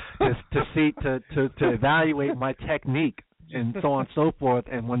to evaluate my technique and so on and so forth.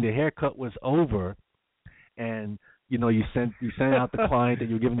 And when the haircut was over, and you sent out the client that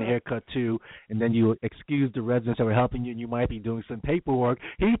you were giving the haircut to, and then you excuse the residents that were helping you, and you might be doing some paperwork.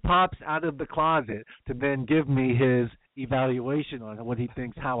 He pops out of the closet to then give me his evaluation on what he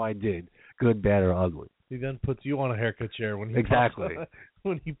thinks how I did, good, bad, or ugly. He then puts you on a haircut chair when he exactly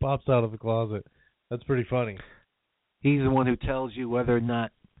when he pops out of the closet. That's pretty funny. He's the one who tells you whether or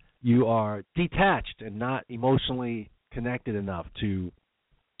not you are detached and not emotionally connected enough to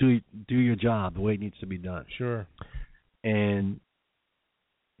do your job the way it needs to be done. Sure. And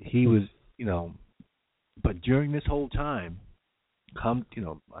he was, but during this whole time,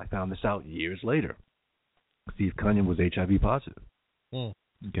 I found this out years later. Steve Cunyon was HIV positive.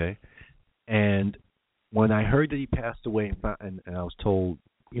 Okay. And when I heard that he passed away and I was told,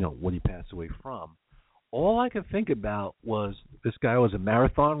 what he passed away from, all I could think about was this guy was a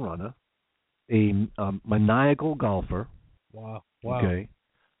marathon runner, a maniacal golfer. Wow. Okay.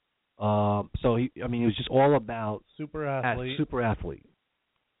 So he was just all about super athlete.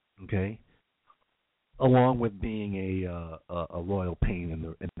 Okay. Along with being a royal pain in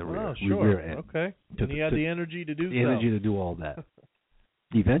the rear end. Okay. And he had the energy to do the energy to do all that.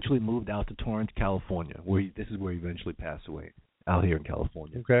 He eventually moved out to Torrance, California, this is where he eventually passed away, out here in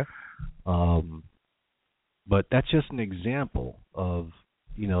California. Okay. But that's just an example of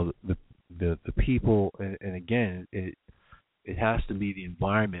the people, and again it has to be the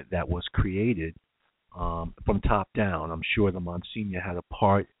environment that was created from top down. I'm sure the Monsignor had a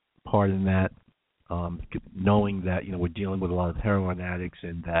part in that, knowing that we're dealing with a lot of heroin addicts,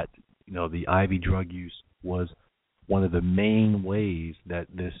 and that the IV drug use was one of the main ways that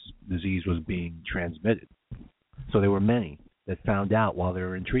this disease was being transmitted. So there were many that found out while they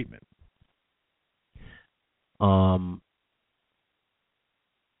were in treatment.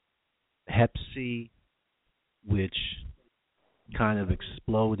 Hep C, which kind of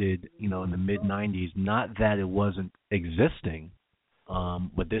exploded, in the mid-90s. Not that it wasn't existing,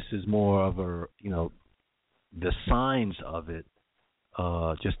 but this is more of the signs of it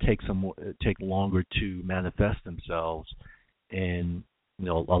just take longer to manifest themselves, and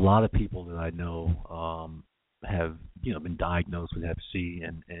a lot of people that I know have been diagnosed with Hep C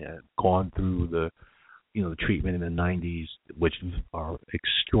and gone through the treatment in the 90s, which are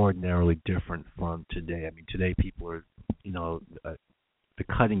extraordinarily different from today. I mean, today people are, the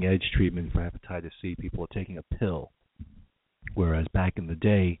cutting edge treatment for hepatitis C, people are taking a pill, whereas back in the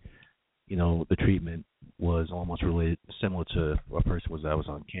day, the treatment was almost related, similar to a person that was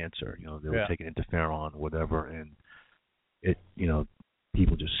on cancer. They were taking interferon, whatever, and it,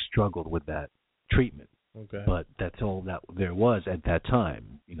 people just struggled with that treatment. Okay. But that's all that there was at that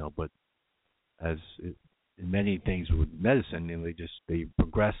time, But in many things with medicine, they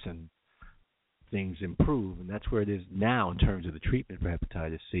progress and things improve, and that's where it is now in terms of the treatment for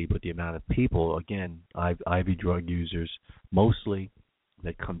hepatitis C. But the amount of people, again, IV drug users mostly,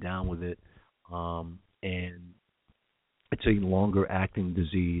 that come down with it, and it's a longer acting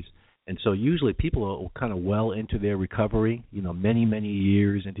disease. And so usually people are kind of well into their recovery, many, many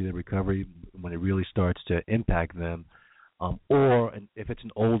years into their recovery when it really starts to impact them. Or if it's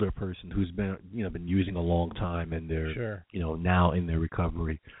an older person who's been using a long time and they're now in their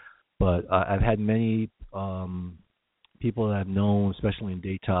recovery. But I've had many people that I've known, especially in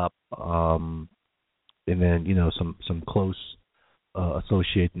Daytop, and then some close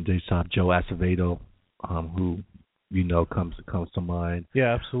associates in Daytop, Joe Acevedo, who comes to mind.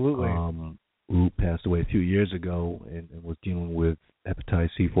 Yeah, absolutely. Who passed away a few years ago and was dealing with hepatitis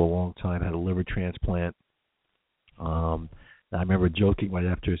C for a long time, had a liver transplant. I remember joking right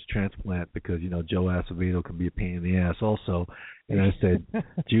after his transplant because, Joe Acevedo can be a pain in the ass also. And I said,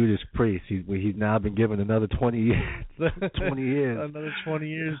 Judas Priest, he's now been given another 20 years. 20 years. Another 20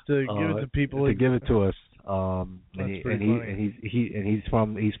 years to give it to people. To give it to us. That's pretty funny. He's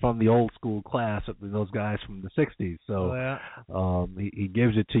from the old school class of those guys from the 60s. So he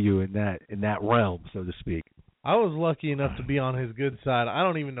gives it to you in that realm, so to speak. I was lucky enough to be on his good side. I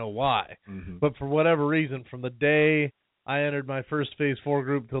don't even know why. But for whatever reason, from the day I entered my first Phase 4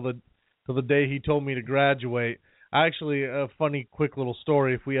 group till the day he told me to graduate. Actually, a funny, quick little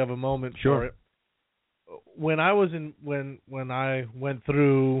story, if we have a moment for it. When I went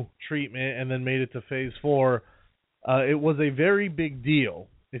through treatment and then made it to Phase 4, it was a very big deal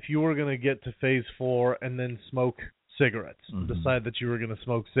if you were going to get to Phase 4 and then smoke cigarettes. Decide that you were going to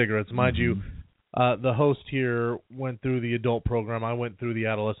smoke cigarettes. Mind you, the host here went through the adult program. I went through the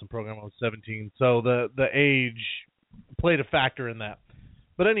adolescent program. I was 17, so the age played a factor in that.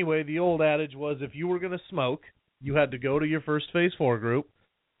 But anyway, the old adage was if you were going to smoke, you had to go to your first Phase 4 group,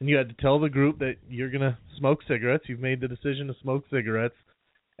 and you had to tell the group that you're going to smoke cigarettes. You've made the decision to smoke cigarettes,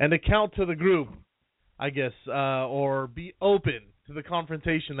 and account to the group, I guess, or be open to the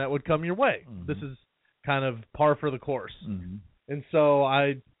confrontation that would come your way. This is kind of par for the course. And so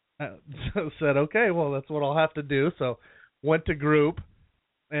I said, okay, well, that's what I'll have to do. So went to group.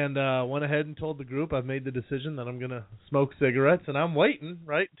 And went ahead and told the group I've made the decision that I'm going to smoke cigarettes, and I'm waiting,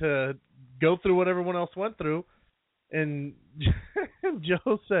 right, to go through what everyone else went through. And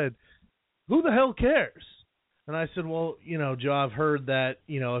Joe said, who the hell cares? And I said, well, Joe, I've heard that,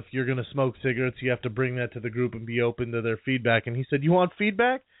 if you're going to smoke cigarettes, you have to bring that to the group and be open to their feedback. And he said, you want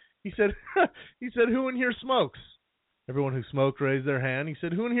feedback? He said, who in here smokes? Everyone who smoked raised their hand. He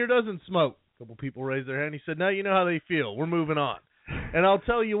said, who in here doesn't smoke? A couple people raised their hand. He said, now you know how they feel. We're moving on. And I'll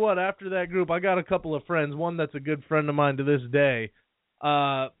tell you what, after that group, I got a couple of friends, one that's a good friend of mine to this day,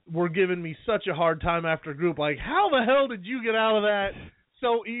 were giving me such a hard time after group, like, how the hell did you get out of that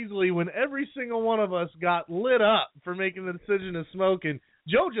so easily when every single one of us got lit up for making the decision to smoke? And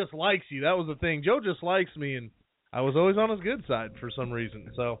Joe just likes you. That was the thing. Joe just likes me, and I was always on his good side for some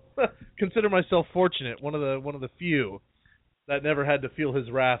reason. So consider myself fortunate, one of the few that never had to feel his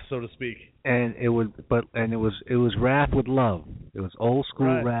wrath, so to speak. And it was wrath with love. It was old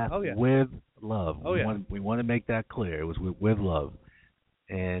school wrath with love. We want to make that clear. It was with love.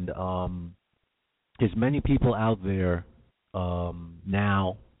 And there's many people out there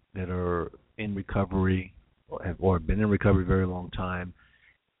now that are in recovery or have been in recovery a very long time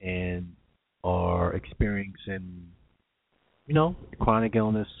and are experiencing, chronic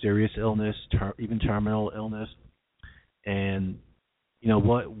illness, serious illness, even terminal illness. And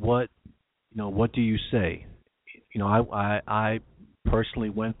what do you say? I personally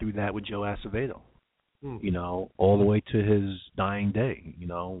went through that with Joe Acevedo. All the way to his dying day.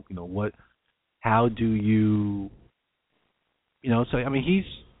 How do you? So I mean, he's,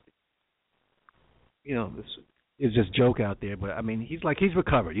 this is just joke out there, but I mean, he's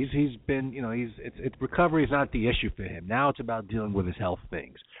recovered. He's been, it's recovery is not the issue for him. Now it's about dealing with his health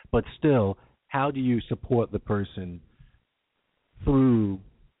things. But still, how do you support the person through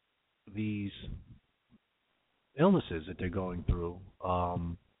these illnesses that they're going through,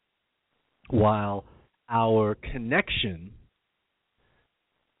 while our connection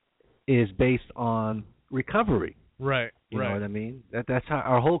is based on recovery. Right. You know what I mean? That's how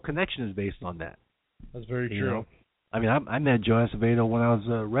our whole connection is based on that. That's very you true. Know? I mean, I met Joe Acevedo when I was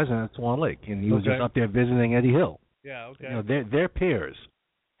a resident at Swan Lake, and he was just up there visiting Eddie Hill. Yeah, okay. You know, they're peers.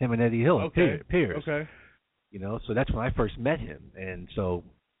 Him and Eddie Hill are peers. Okay. You know, so that's when I first met him, and so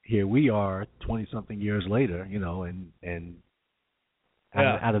here we are, 20-something years later. You know, and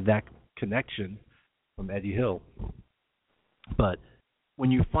out of that connection from Eddie Hill. But when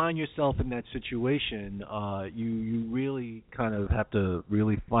you find yourself in that situation, you really kind of have to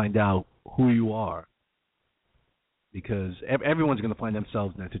really find out who you are, because everyone's going to find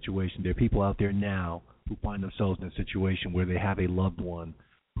themselves in that situation. There are people out there now who find themselves in a situation where they have a loved one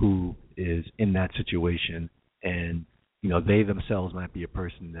who is in that situation, and you know, they themselves might be a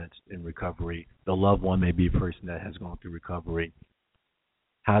person that's in recovery. The loved one may be a person that has gone through recovery.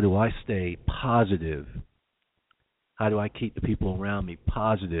 How do I stay positive? How do I keep the people around me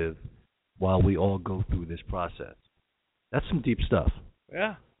positive while we all go through this process? That's some deep stuff.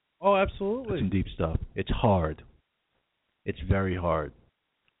 Yeah. Oh, absolutely. That's some deep stuff. It's hard. It's very hard.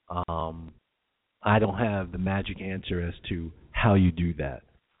 I don't have the magic answer as to how you do that.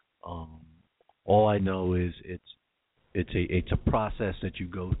 All I know is it's a process that you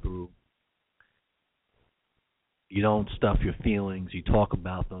go through. You don't stuff your feelings. You talk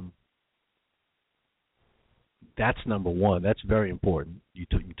about them. That's number one. That's very important. You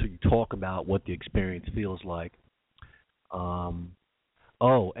talk about what the experience feels like. And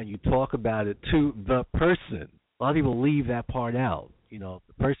you talk about it to the person. A lot of people leave that part out. You know,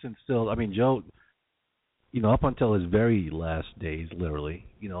 the person still. I mean, Joe. You know, up until his very last days, literally,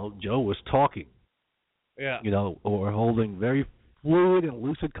 you know, Joe was talking. Yeah. You know, or holding very fluid and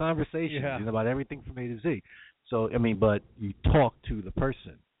lucid conversations about everything from A to Z. So, I mean, but you talk to the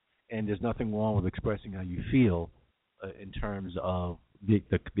person, and there's nothing wrong with expressing how you feel in terms of the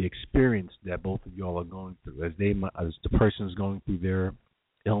experience that both of y'all are going through, as the person is going through their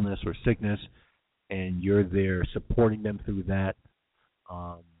illness or sickness, and you're there supporting them through that.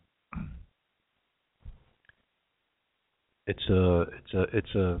 It's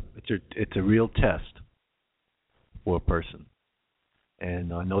a real test for a person,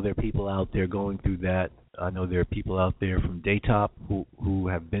 and I know there are people out there going through that. I know there are people out there from Daytop who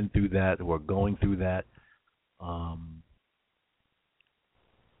have been through that, who are going through that.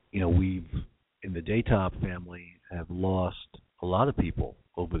 You know, we've in the Daytop family have lost a lot of people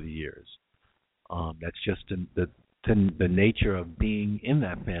over the years. That's just the nature of being in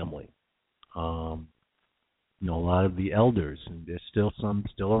that family. You know, a lot of the elders, and there's still some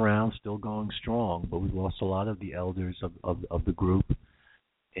still around, still going strong, but we've lost a lot of the elders of the group.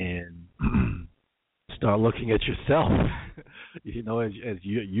 And start looking at yourself, you know, as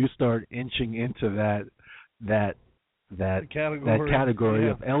you start inching into that category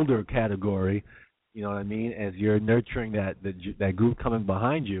of elder category, you know what I mean? As you're nurturing that group coming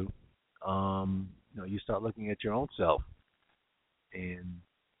behind you, you know, you start looking at your own self and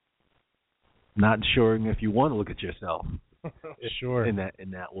not sure if you want to look at yourself. Sure. In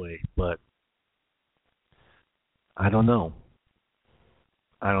that way, but I don't know.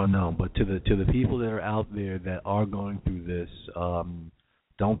 But to the people that are out there that are going through this,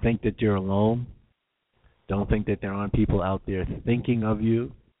 don't think that you're alone. Don't think that there aren't people out there thinking of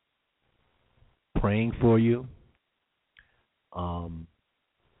you, praying for you. And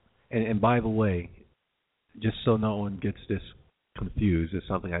by the way, just so no one gets this confused, it's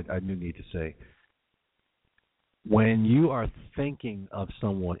something I do need to say. When you are thinking of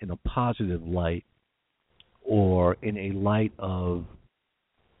someone in a positive light or in a light of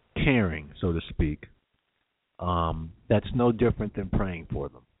caring, so to speak, that's no different than praying for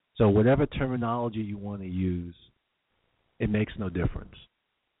them. So whatever terminology you want to use, it makes no difference.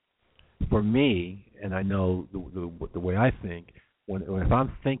 For me, and I know the way I think, if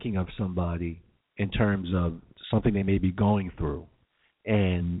I'm thinking of somebody in terms of something they may be going through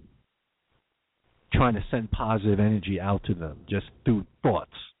and trying to send positive energy out to them just through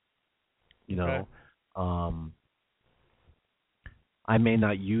thoughts, you know, I may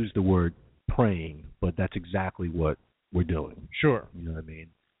not use the word praying, but that's exactly what we're doing. Sure. You know what I mean?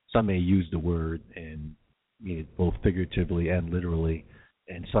 Some may use the word and mean it both figuratively and literally,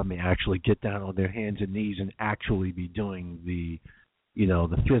 and some may actually get down on their hands and knees and actually be doing the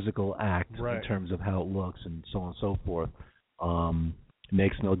physical act in terms of how it looks and so on and so forth. It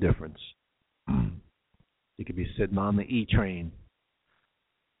makes no difference. You could be sitting on the E train,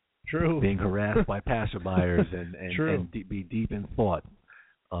 true, being harassed by passerbyers and be deep in thought,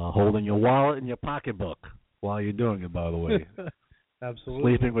 holding your wallet and your pocketbook while you're doing it, by the way.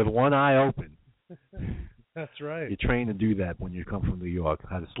 Absolutely. Sleeping with one eye open. That's right. You're trained to do that when you come from New York,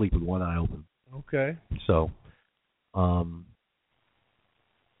 how to sleep with one eye open. Okay. So,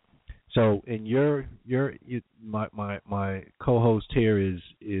 so in my co-host here is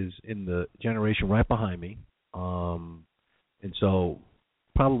in the generation right behind me, and so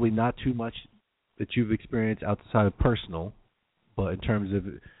probably not too much that you've experienced outside of personal, but in terms of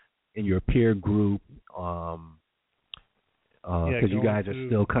in your peer group, because you guys are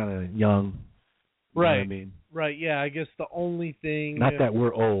still kind of young, you know what I mean? Right. Yeah. I guess the only thing. Not that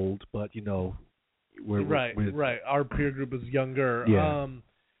we're old, but we're right. Our peer group is younger. Yeah.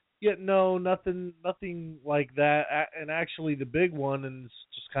 Yeah, no, nothing like that. And actually, the big one, and it's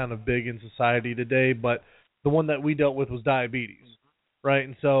just kind of big in society today, but the one that we dealt with was diabetes, right?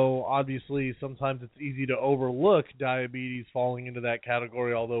 And so, obviously, sometimes it's easy to overlook diabetes falling into that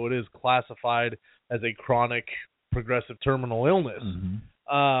category, although it is classified as a chronic progressive terminal illness.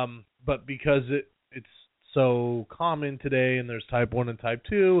 But because it's so common today, and there's type 1 and type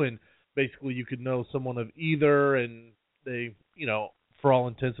 2, and basically you could know someone of either, and they, for all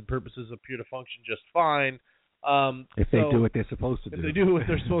intents and purposes, appear to function just fine. If they do what they're supposed to do. If they do what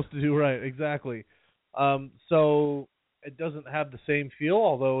they're supposed to do, right, exactly. So it doesn't have the same feel,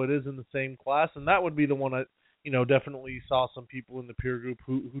 although it is in the same class, and that would be the one I, definitely saw some people in the peer group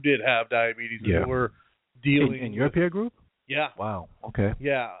who did have diabetes and who were dealing in your peer group? Yeah. Wow. Okay.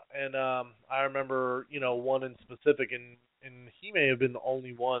 Yeah, and I remember, one in specific, and he may have been the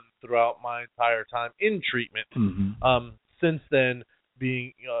only one throughout my entire time in treatment. Since then,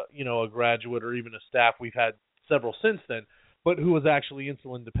 being a graduate or even a staff, we've had several since then, but who was actually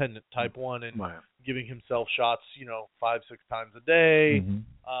insulin dependent, type 1, and giving himself shots 5-6 times a day.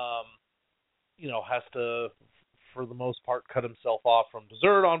 Has to, for the most part, cut himself off from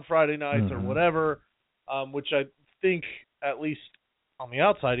dessert on Friday nights or whatever, which I think, at least on the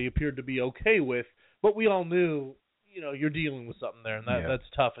outside, he appeared to be okay with, but we all knew you're dealing with something there, and that's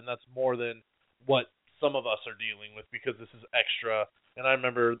tough, and that's more than what some of us are dealing with, because this is extra. And I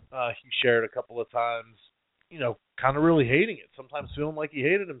remember he shared a couple of times, kind of really hating it, sometimes feeling like he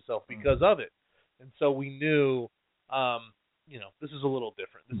hated himself because of it. And so we knew, this is a little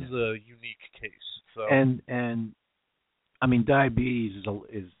different. This is a unique case. So and I mean, diabetes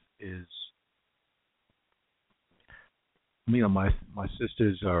is my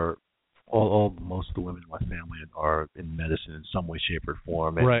sisters are most of the women in my family are in medicine in some way, shape, or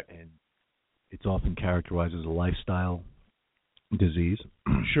form, and it's often characterized as a lifestyle disease.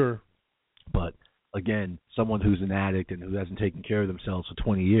 Sure. But again, someone who's an addict and who hasn't taken care of themselves for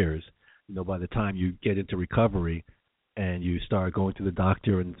 20 years, by the time you get into recovery and you start going to the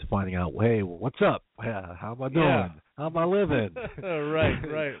doctor and finding out, hey, well, what's up? How am I doing? Yeah. How am I living?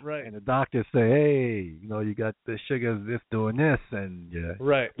 Right. And the doctors say, hey, you got the sugars, this doing this, and your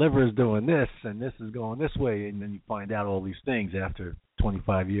liver's doing this, and this is going this way, and then you find out all these things after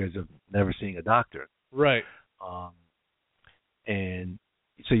 25 years of never seeing a doctor. Right. And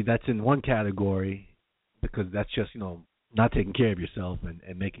so that's in one category, because that's just, not taking care of yourself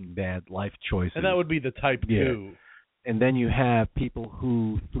and making bad life choices. And that would be the type 2. And then you have people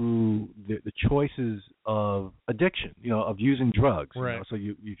who, through the choices of addiction, of using drugs. Right. So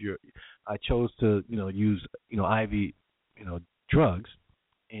I chose to, use, IV, drugs,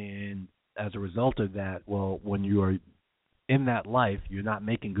 and as a result of that, well, when you are in that life, you're not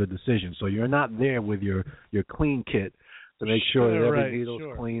making good decisions. So you're not there with your clean kit to make sure that every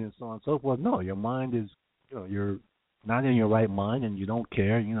needle's clean and so on and so forth. No, your mind is, you're not in your right mind, and you don't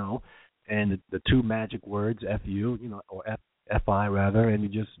care, and the two magic words, F-U, or F-I rather, and you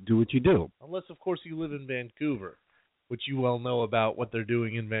just do what you do. Unless, of course, you live in Vancouver, which you well know about what they're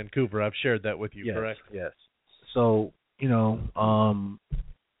doing in Vancouver. I've shared that with you, correct? Yes. So, this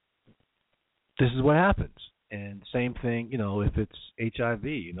is what happens. And same thing, if it's HIV,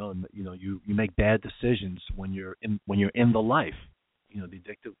 you make bad decisions when you're in the life, the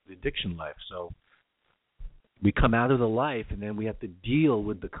addiction life. So we come out of the life, and then we have to deal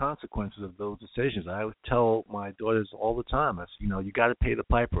with the consequences of those decisions. I would tell my daughters all the time, I said, you got to pay the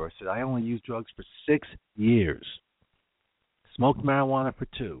piper. I said, I only used drugs for 6 years. Smoked marijuana for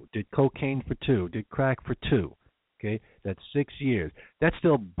 2. Did cocaine for 2. Did crack for 2. Okay, that's 6 years. That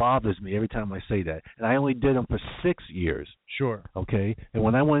still bothers me every time I say that. And I only did them for 6 years. Sure. Okay, and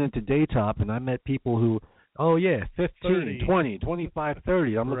when I went into Daytop and I met people who, 15, 30. 20, 25,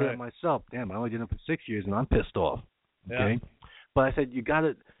 30, I'm looking at myself, damn, I only did them for 6 years and I'm pissed off. Okay, but I said, you got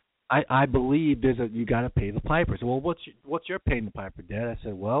to, I believe you got to pay the piper. So, well, what's your paying the piper, Dad? I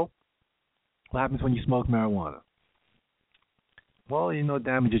said, well, what happens when you smoke marijuana? Well, it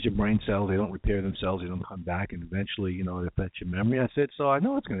damages your brain cells. They don't repair themselves. They don't come back, and eventually, it affects your memory. I said, so I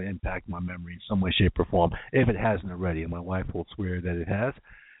know it's going to impact my memory in some way, shape, or form, if it hasn't already, and my wife will swear that it has.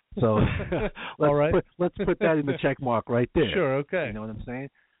 So All right. let's put that in the check mark right there. Sure, okay. You know what I'm saying?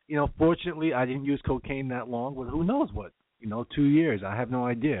 Fortunately, I didn't use cocaine that long, but who knows what? 2 years. I have no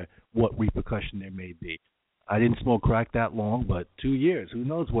idea what repercussion there may be. I didn't smoke crack that long, but 2 years. Who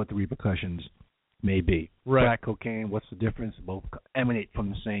knows what the repercussions may be? Right. Crack, cocaine, what's the difference? Both emanate from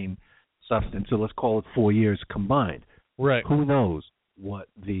the same substance. So let's call it 4 years combined. Right. Who knows what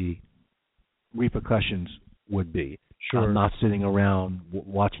the repercussions would be? Sure. I'm not sitting around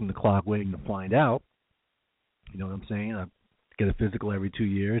watching the clock waiting to find out. You know what I'm saying? I get a physical every 2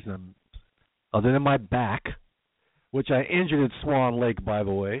 years, and other than my back, which I injured at Swan Lake, by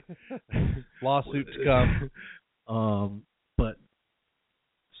the way. Lawsuits come. But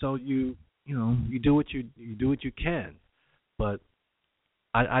so you do what you can, but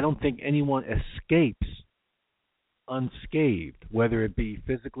I don't think anyone escapes unscathed, whether it be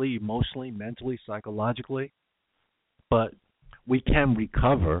physically, emotionally, mentally, psychologically. But we can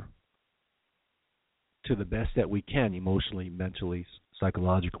recover to the best that we can, emotionally, mentally,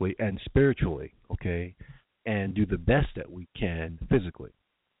 psychologically, and spiritually, okay? And do the best that we can physically.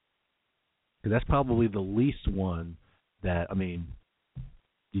 Because that's probably the least one that,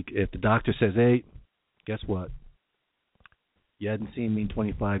 if the doctor says, hey, guess what? You hadn't seen me in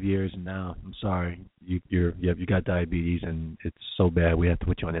 25 years, and now, I'm sorry, you got diabetes, and it's so bad we have to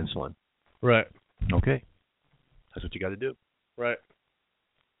put you on insulin. Right. Okay. That's what you got to do. Right.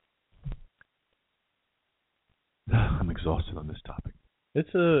 I'm exhausted on this topic.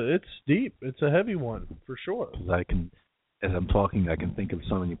 It's deep. It's a heavy one for sure. As I'm talking, I can think of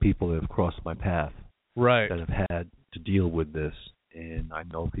so many people that have crossed my path, right, that have had to deal with this, and I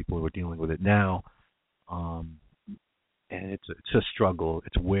know people who are dealing with it now. And it's a struggle.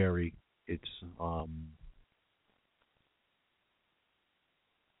 It's weary. It's a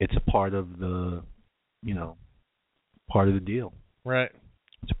part of the deal. Right.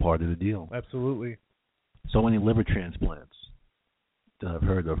 It's a part of the deal. Absolutely. So many liver transplants that I've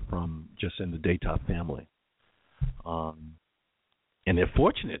heard of from just in the Daytop family. And they're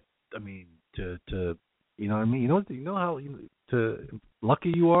fortunate. To you know what I mean? You know how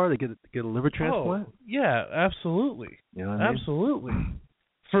lucky you are to get a liver transplant? Oh, yeah, absolutely. You know what I mean? Absolutely.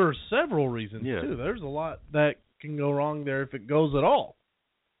 For several reasons Yeah. too. There's a lot that can go wrong there if it goes at all.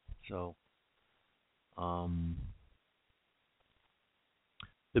 So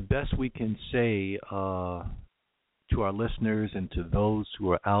the best we can say to our listeners and to those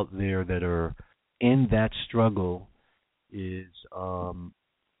who are out there that are in that struggle is,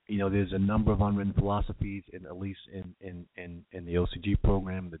 there's a number of unwritten philosophies, at least in the OCG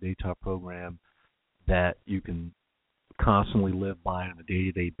program, the Daytop program, that you can constantly live by on a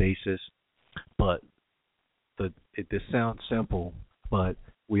day-to-day basis. But this sounds simple, but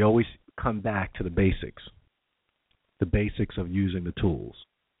we always come back to the basics of using the tools.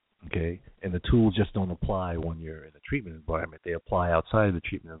 Okay, and the tools just don't apply when you're in a treatment environment. They apply outside of the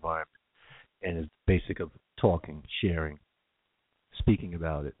treatment environment, and it's basic of talking, sharing, speaking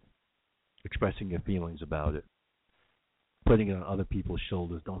about it, expressing your feelings about it, putting it on other people's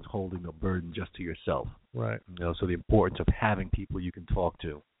shoulders, don't holding the burden just to yourself. Right. So the importance of having people you can talk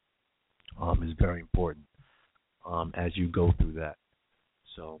to is very important as you go through that.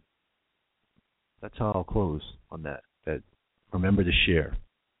 So that's how I'll close on that. That remember to share.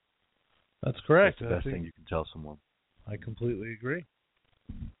 That's correct. That's the best thing you can tell someone. I completely agree.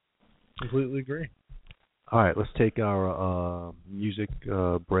 Completely agree. All right, let's take our music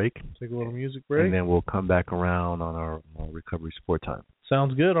break. Take a little music break. And then we'll come back around on our recovery support time.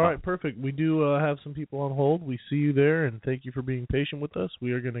 Sounds good. All right, perfect. We do have some people on hold. We see you there, and thank you for being patient with us.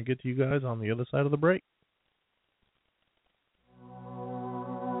 We are going to get to you guys on the other side of the break.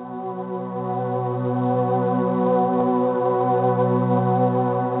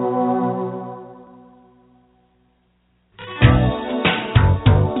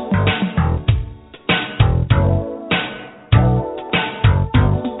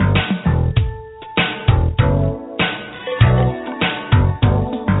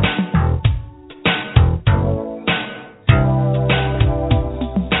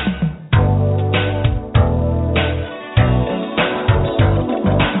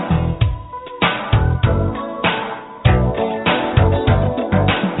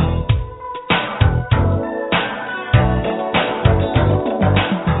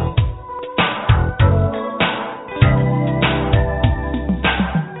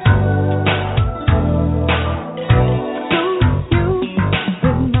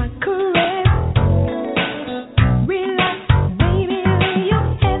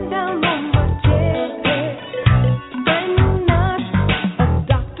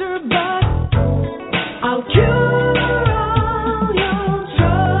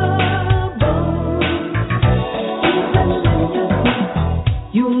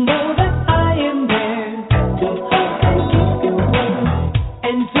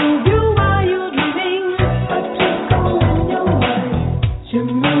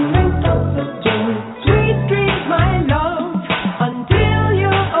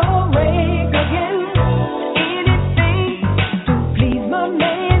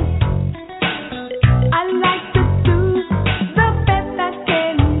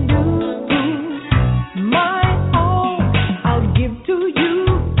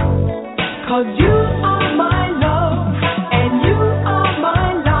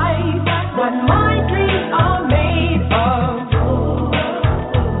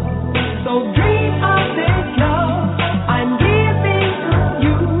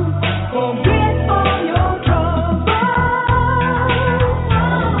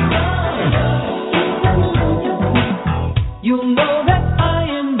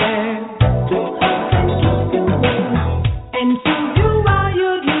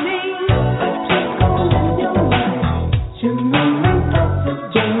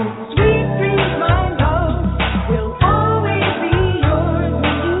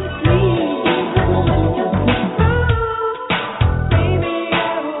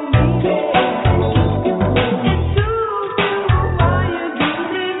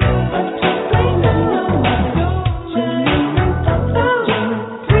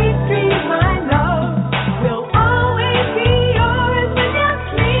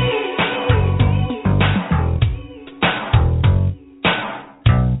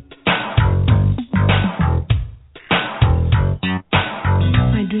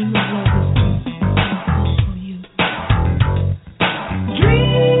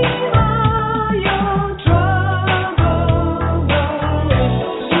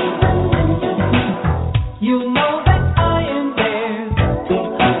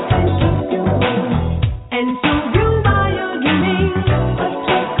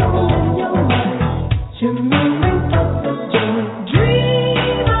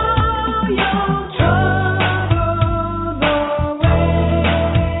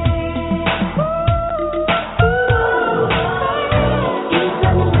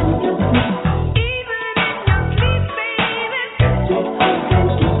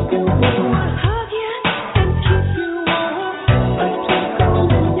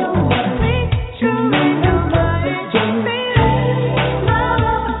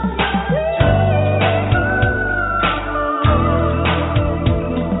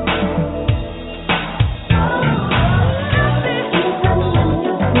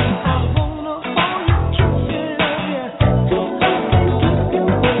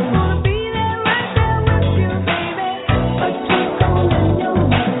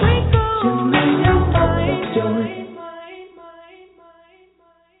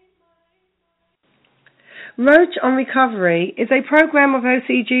 Roach on Recovery is a program of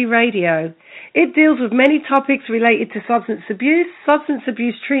OCG Radio. It deals with many topics related to substance abuse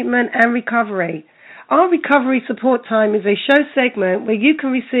treatment and recovery. Our Recovery Support Time is a show segment where you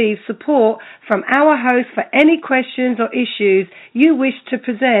can receive support from our host for any questions or issues you wish to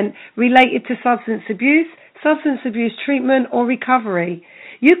present related to substance abuse treatment or recovery.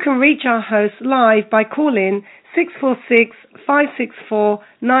 You can reach our host live by calling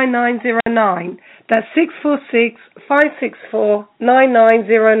 646-564-9909. That's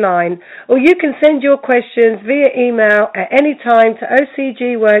 646-564-9909. Or you can send your questions via email at any time to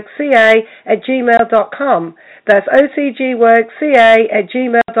ocgworkca@gmail.com. That's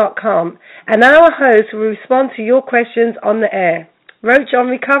ocgworkca@gmail.com. And our host will respond to your questions on the air. Roach on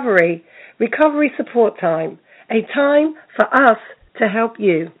Recovery, Recovery Support Time, a time for us to help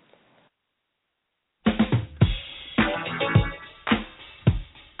you.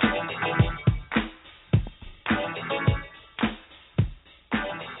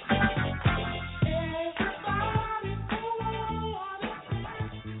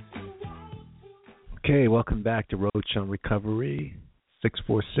 Okay, welcome back to Roach on Recovery.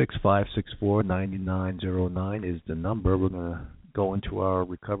 646-564-9909 is the number. We're going to go into our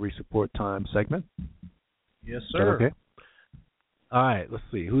Recovery Support Time segment. Yes, sir. Okay. All right, let's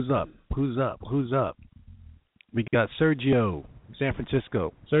see. Who's up? We got Sergio, San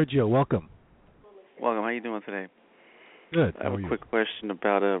Francisco. Sergio, welcome. Welcome. How you doing today? Good. I have a quick question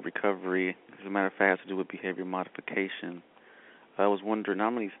about recovery. As a matter of fact, it has to do with behavior modification. I was wondering how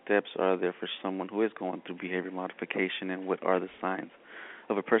many steps are there for someone who is going through behavior modification, and what are the signs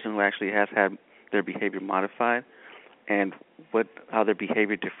of a person who actually has had their behavior modified, and how their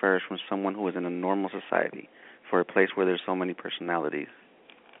behavior differs from someone who is in a normal society for a place where there's so many personalities.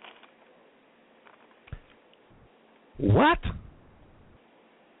 What?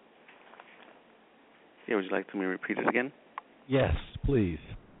 Yeah, would you like me to repeat it again? Yes, please.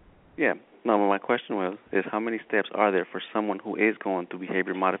 Yeah. No, my question is how many steps are there for someone who is going through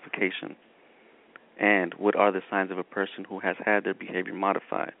behavior modification? And what are the signs of a person who has had their behavior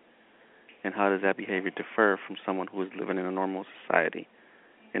modified? And how does that behavior differ from someone who is living in a normal society,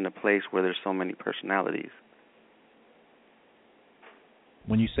 in a place where there's so many personalities?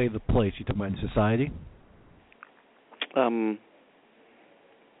 When you say the place, you talking about in society? I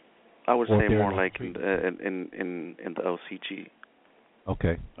would Or say more therapy? like in the OCG.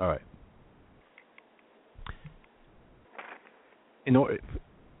 Okay, all right.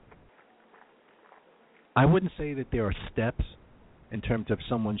 I wouldn't say that there are steps in terms of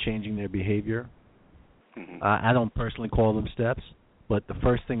someone changing their behavior. Mm-hmm. I don't personally call them steps, but the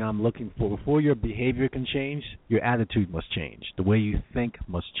first thing I'm looking for, before your behavior can change, your attitude must change. The way you think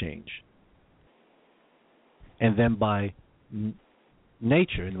must change. And then by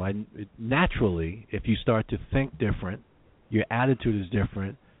nature, naturally, if you start to think different, your attitude is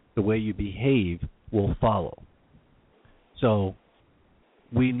different, the way you behave will follow. So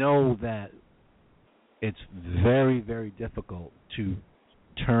we know that it's very, very difficult to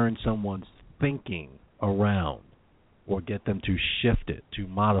turn someone's thinking around or get them to shift it, to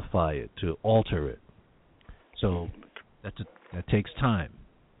modify it, to alter it. So that takes time.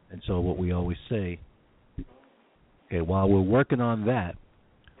 And so what we always say, okay, while we're working on that,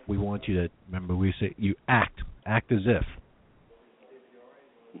 we want you to, remember we say you act as if.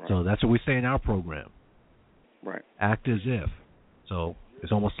 Right. So that's what we say in our program. Right. Act as if. So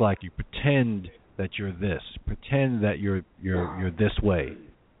it's almost like you pretend that you're this, pretend that you're this way,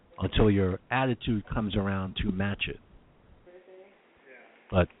 until your attitude comes around to match it.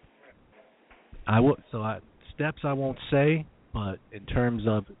 But steps I won't say, but in terms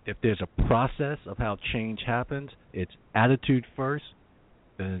of if there's a process of how change happens, it's attitude first,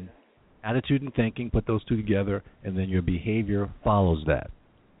 then attitude and thinking, put those two together, and then your behavior follows that.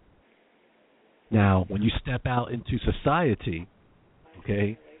 Now, when you step out into society,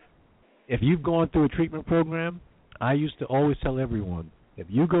 okay, if you've gone through a treatment program, I used to always tell everyone, if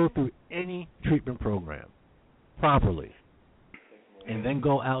you go through any treatment program properly and then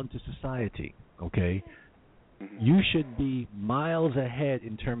go out into society, okay, you should be miles ahead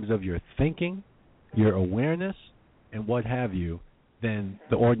in terms of your thinking, your awareness, and what have you, than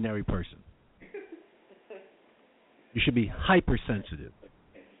the ordinary person. You should be hypersensitive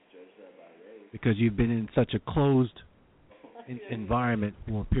because you've been in such a closed environment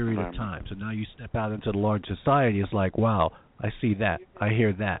for a period of time. So now you step out into the large society, it's like, wow, I see that, I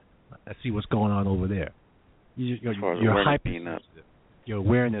hear that, I see what's going on over there. You're hypersensitive. Your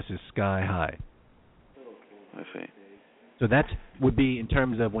awareness is sky high. I see. So that would be, in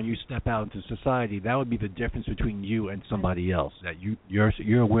terms of when you step out into society, that would be the difference between you and somebody else. That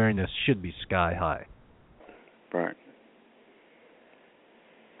your awareness should be sky high. Right.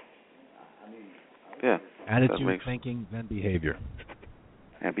 Yeah. Attitude, thinking, then behavior.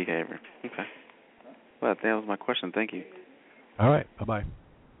 And behavior. Okay. Well, that was my question. Thank you. All right. Bye-bye.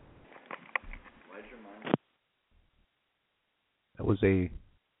 That was a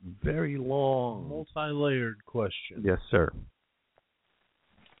very long, multi-layered question. Yes, sir.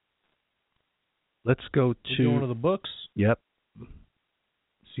 Let's go to one of the books. Yep.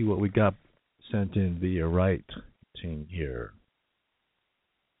 See what we got sent in via writing here.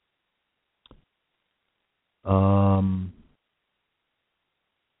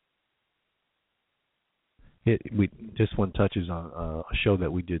 This one touches on a show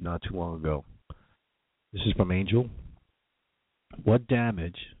that we did not too long ago. This is from Angel. What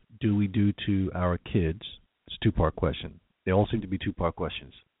damage do we do to our kids? It's a two-part question. They all seem to be two-part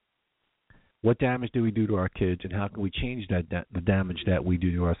questions. What damage do we do to our kids, and how can we change the damage that we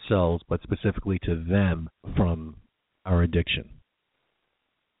do to ourselves, but specifically to them from our addiction?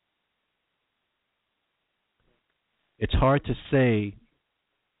 It's hard to say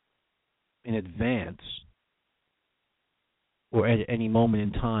in advance or at any moment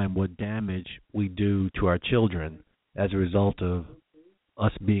in time what damage we do to our children as a result of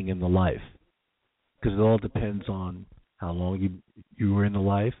us being in the life. Because it all depends on how long you were in the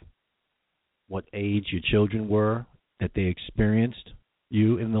life, what age your children were, that they experienced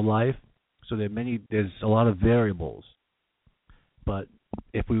you in the life. So there's a lot of variables. But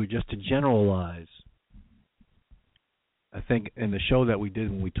if we were just to generalize, I think in the show that we did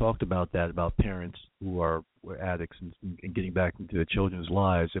when we talked about that, about parents who were addicts and getting back into their children's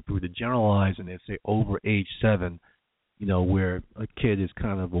lives, if we were to generalize and they say over age 7, where a kid is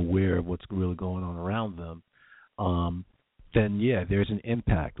kind of aware of what's really going on around them, then yeah, there's an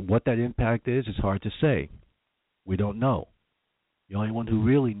impact. What that impact is hard to say. We don't know. The only one who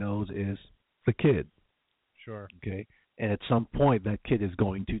really knows is the kid. Sure. Okay. And at some point, that kid is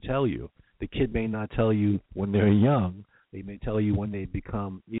going to tell you. The kid may not tell you when they're young. They may tell you when they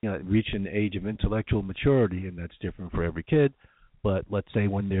become, reach an age of intellectual maturity, and that's different for every kid. But let's say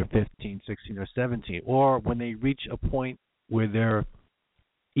when they're 15, 16, or 17, or when they reach a point where they're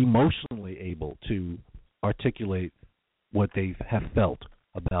emotionally able to articulate what they have felt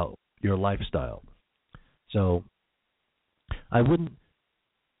about your lifestyle. So I wouldn't.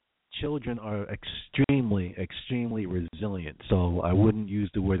 Children are extremely, extremely resilient. So I wouldn't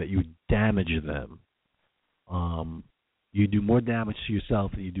use the word that you damage them. You do more damage to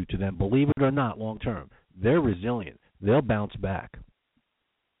yourself than you do to them. Believe it or not, long term, they're resilient. They'll bounce back.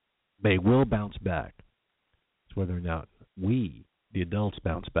 They will bounce back. It's whether or not we, the adults,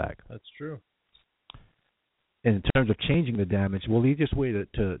 bounce back. That's true. And in terms of changing the damage, well, the easiest way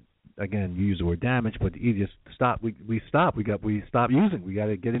to again, you use the word damage, but the easiest stop. We stop. We stop using. We got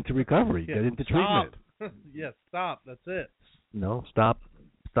to get into recovery. Get into treatment. Yes, stop. That's it. No, stop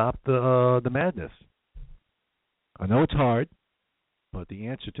the madness. I know it's hard, but the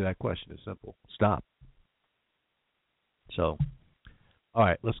answer to that question is simple. Stop. So, all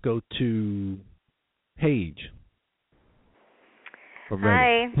right, let's go to Paige.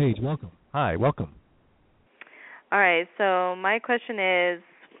 Hi. Paige, welcome. Hi, welcome. All right, so my question is,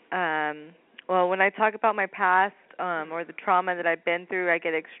 well, when I talk about my past or the trauma that I've been through, I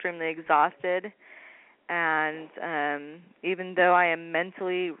get extremely exhausted. And even though I am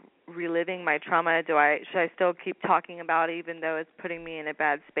mentally reliving my trauma, should I still keep talking about it, even though it's putting me in a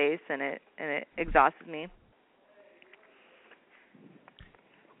bad space and it exhausts me?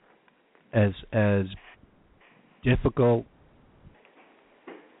 As difficult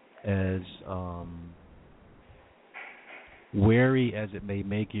as wary as it may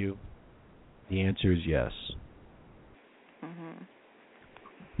make you, the answer is yes. Mm-hmm.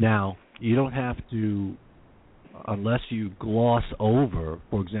 Now, you don't have to, unless you gloss over,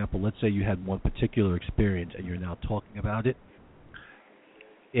 for example, let's say you had one particular experience and you're now talking about it.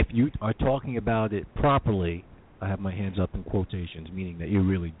 If you are talking about it properly, I have my hands up in quotations, meaning that you're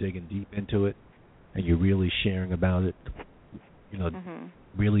really digging deep into it and you're really sharing about it,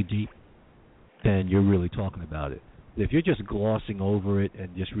 really deep, then you're really talking about it. If you're just glossing over it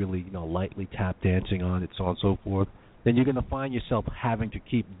and just really, lightly tap dancing on it, so on and so forth, then you're going to find yourself having to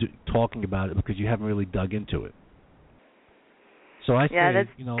keep talking about it because you haven't really dug into it. So I that's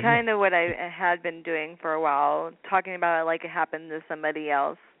kind of what I had been doing for a while, talking about it like it happened to somebody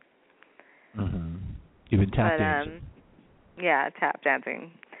else. Mm-hmm. You've been tap dancing. Yeah, tap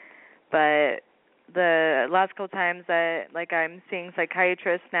dancing. But the last couple times I'm seeing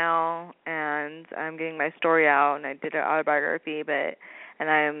psychiatrists now, and I'm getting my story out, and I did an autobiography, and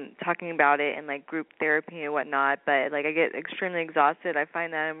I'm talking about it in group therapy and whatnot. But I get extremely exhausted. I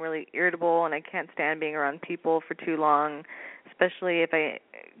find that I'm really irritable, and I can't stand being around people for too long, especially if I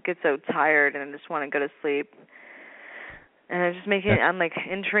get so tired and I just want to go to sleep. And it's just I'm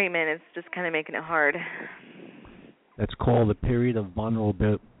in treatment. It's just kind of making it hard. That's called a period of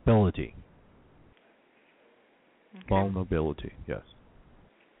vulnerability. Okay. Vulnerability, yes.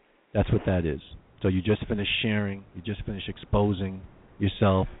 That's what that is. So you just finished sharing. You just finished exposing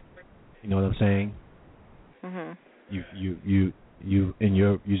yourself. You know what I'm saying? Mhm. You in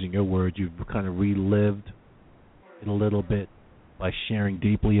using your words, you've kind of relived it a little bit by sharing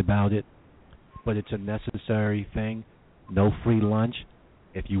deeply about it. But it's a necessary thing. No free lunch.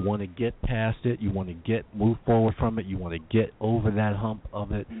 If you want to get past it, you want to move forward from it, you want to get over that hump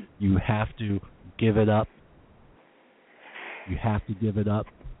of it, you have to give it up. You have to give it up.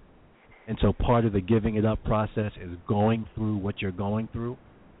 And so part of the giving it up process is going through what you're going through.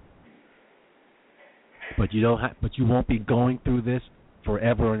 But you won't be going through this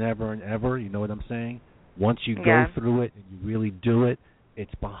forever and ever and ever, you know what I'm saying? Once you go through it and you really do it,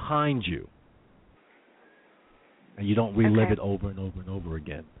 it's behind you. And you don't relive it over and over and over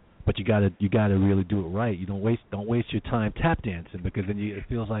again. But you gotta really do it right. You don't waste your time tap dancing, because then it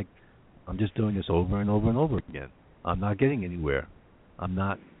feels like I'm just doing this over and over and over again. I'm not getting anywhere. I'm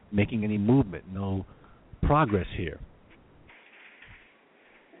not making any movement, no progress here.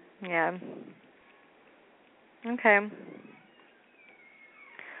 Yeah. Okay.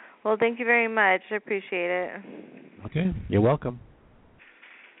 Well, thank you very much. I appreciate it. Okay. You're welcome.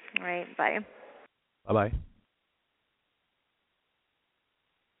 All right. Bye. Bye-bye.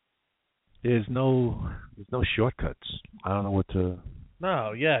 There's no shortcuts. I don't know what to.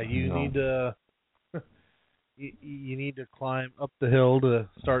 No, yeah, you need to. You need to climb up the hill to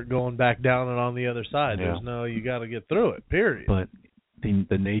start going back down and on the other side. Yeah. You got to get through it. Period. But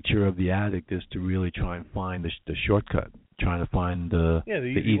the nature of the addict is to really try and find the shortcut, trying to find the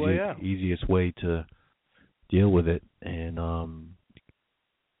easiest way out. Easiest way to deal with it, and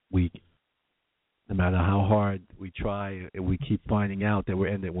we, no matter how hard we try, we keep finding out that we're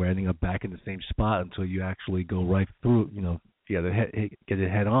ending up back in the same spot until you actually go right through. You know, you got to get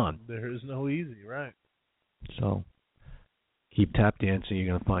it head on. There is no easy, right? So keep tap dancing.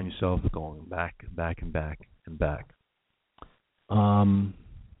 You're gonna find yourself going back and back and back and back.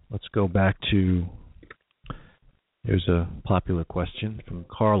 Let's go back to. Here's a popular question from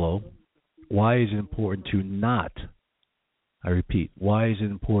Carlo. Why is it important to not? I repeat. Why is it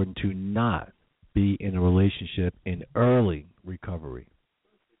important to not be in a relationship in early recovery?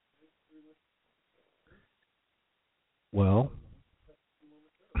 Well,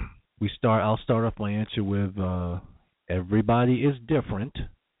 I'll start off my answer with everybody is different,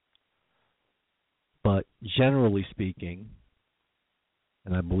 but generally speaking,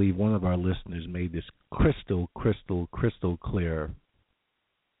 and I believe one of our listeners made this crystal clear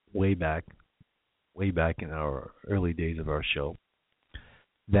way back in our early days of our show,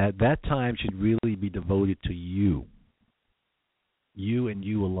 that time should really be devoted to you and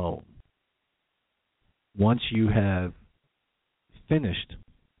you alone. Once you have finished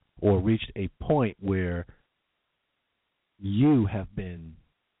or reached a point where you have been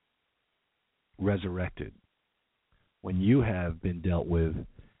resurrected, when you have been dealt with,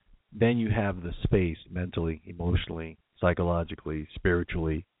 then you have the space mentally, emotionally, psychologically,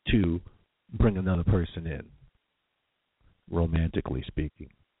 spiritually to bring another person in, romantically speaking.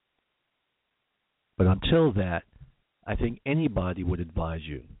 But until that, I think anybody would advise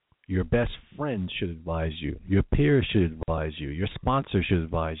you. Your best friend should advise you. Your peers should advise you. Your sponsor should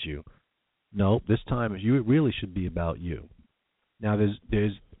advise you. No, this time it really should be about you. Now,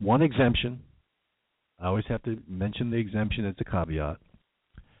 there's one exemption. I always have to mention the exemption as a caveat,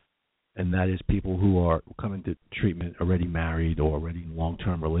 and that is people who are coming to treatment already married or already in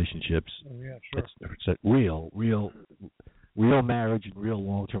long-term relationships. Oh, yeah, sure. It's a real marriage and real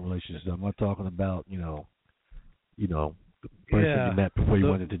long-term relationships. I'm not talking about the person you met before you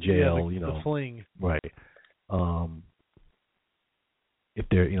went into jail. The fling. Right. If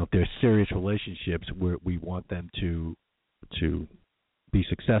they're serious relationships, we want them to be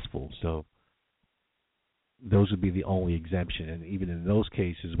successful. So those would be the only exemption, and even in those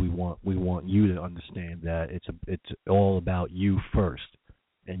cases, we want you to understand that it's all about you first.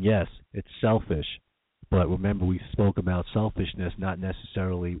 And yes, it's selfish, but remember we spoke about selfishness, not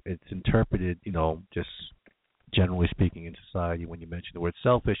necessarily it's interpreted, just generally speaking in society. When you mention the word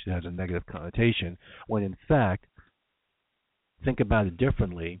selfish, it has a negative connotation. When in fact, think about it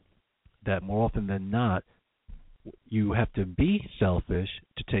differently. That more often than not, you have to be selfish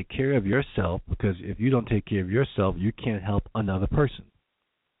to take care of yourself, because if you don't take care of yourself, you can't help another person.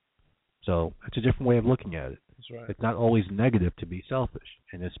 So it's a different way of looking at it. That's right. It's not always negative to be selfish,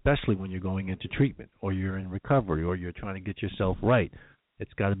 and especially when you're going into treatment or you're in recovery or you're trying to get yourself right.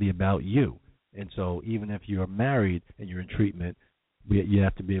 It's got to be about you. And so even if you're married and you're in treatment, you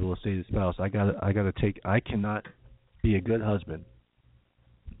have to be able to say to the spouse, I cannot be a good husband,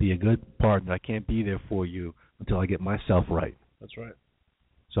 be a good partner. I can't be there for you until I get myself right. That's right.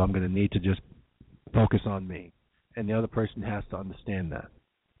 So I'm going to need to just focus on me. And the other person has to understand that.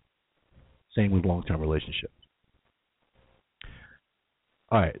 Same with long-term relationships.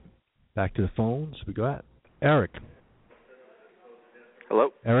 All right. Back to the phones. We got Eric. Hello.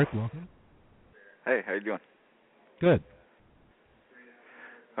 Eric, welcome. Hey, how you doing? Good.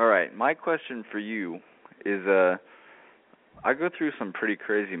 All right. My question for you is I go through some pretty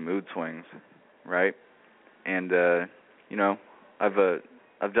crazy mood swings, right? And I've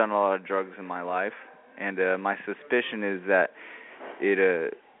done a lot of drugs in my life, and my suspicion is that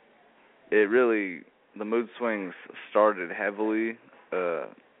it really, the mood swings started heavily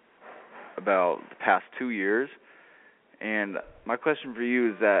about the past 2 years. And my question for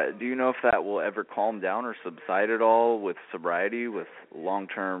you is that, do you know if that will ever calm down or subside at all with sobriety, with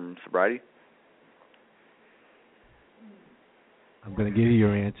long-term sobriety? I'm going to give you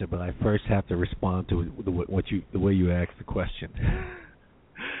your answer, but I first have to respond to the way you asked the question.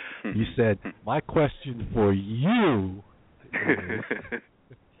 You said, my question for you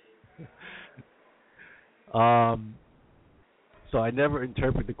so I never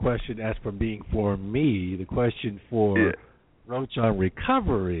interpret the question as from being for me. The question for Roach on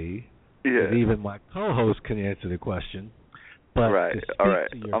Recovery, and even my co-host can answer the question. But right, all right.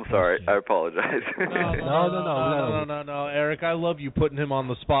 I'm sorry. I apologize. No, Eric, I love you putting him on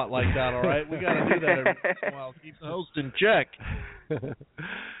the spot like that, all right? We got to do that every once in a while. Keep the host in check.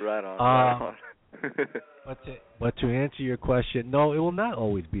 Right on. But to answer your question, no, it will not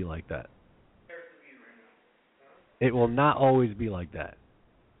always be like that. It will not always be like that.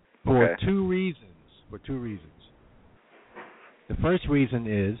 For two reasons. for two reasons. The first reason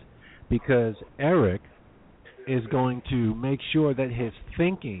is because Eric is going to make sure that his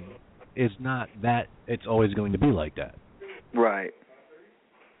thinking is not that it's always going to be like that. Right.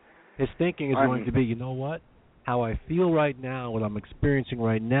 His thinking is going to be, you know what? How I feel right now, what I'm experiencing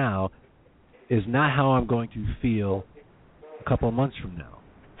right now, is not how I'm going to feel a couple of months from now,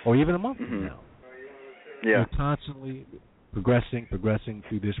 or even a month from now. Yeah. You're constantly progressing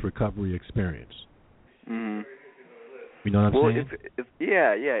through this recovery experience. Mhm. You know what I'm saying?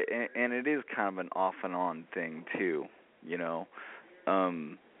 Yeah, and it is kind of an off and on thing too, you know.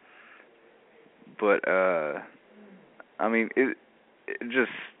 But I mean, it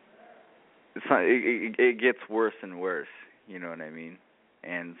just it's not, it gets worse and worse, you know what I mean?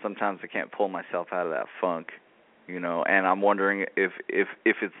 And sometimes I can't pull myself out of that funk, you know, and I'm wondering if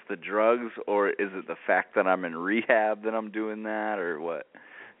it's the drugs or is it the fact that I'm in rehab that I'm doing that or what,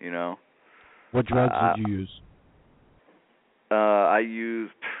 you know? What drugs did you use? I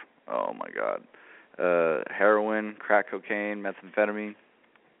used, oh my God, heroin, crack cocaine, methamphetamine.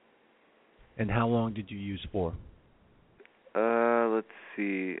 And how long did you use for? Let's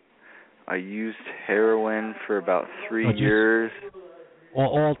see. I used heroin for about 3 years.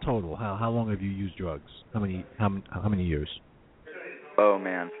 All total. How long have you used drugs? How many years? Oh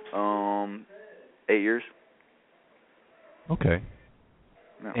man, 8 years. Okay.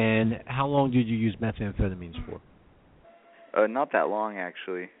 No. And how long did you use methamphetamines for? Not that long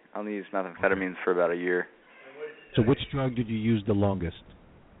actually. I only used methamphetamines for about a year. So which drug did you use the longest?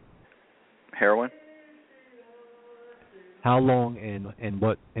 Heroin. How long and in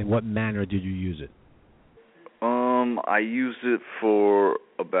what manner did you use it? I used it for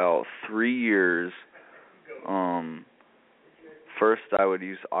about 3 years. First I would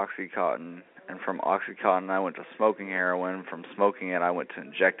use Oxycontin, and from Oxycontin I went to smoking heroin. From smoking it I went to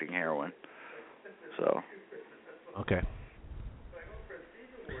injecting heroin. So. Okay.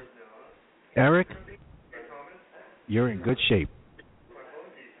 Eric, you're in good shape.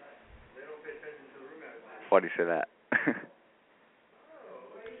 Why do you say that?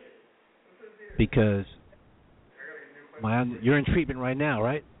 Because you're in treatment right now,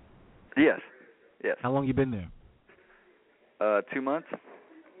 right? Yes. How long you been there? 2 months.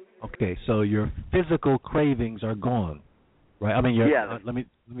 Okay, so your physical cravings are gone, right? I mean, let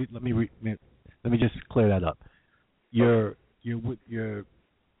me just clear that up. Your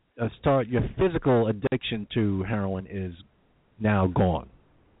physical addiction to heroin is now gone.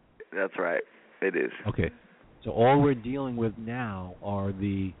 That's right. It is. Okay. So all we're dealing with now are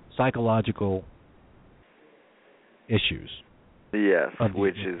the psychological issues. Yes, of the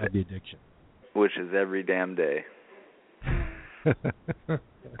addiction. Which is every damn day.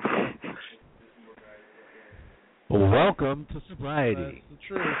 Well, welcome to sobriety. That's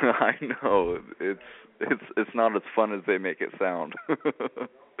the truth. I know it's not as fun as they make it sound.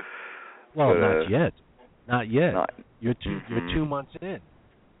 Well, but, not yet. You're 2 months in.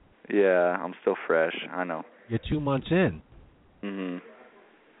 Yeah, I'm still fresh. I know. You're 2 months in. Mhm.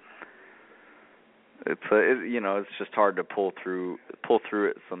 It's just hard to pull through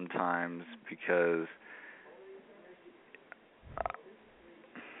it sometimes because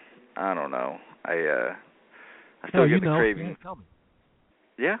I don't know. I still get the cravings. Yeah, tell me.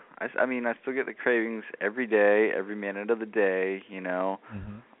 Yeah, I mean I still get the cravings every day, every minute of the day, you know.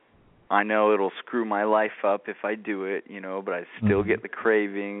 Mm-hmm. I know it'll screw my life up if I do it, you know, but I still get the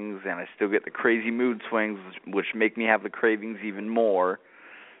cravings and I still get the crazy mood swings which make me have the cravings even more,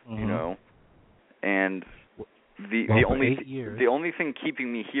 you know. And the only thing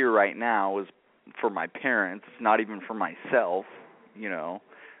keeping me here right now is for my parents, not even for myself, you know.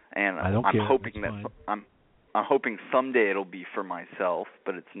 And I'm hoping I'm hoping someday it'll be for myself,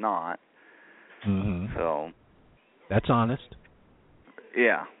 but it's not. Mm-hmm. So that's honest.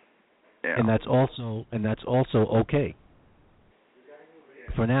 Yeah. And that's also okay.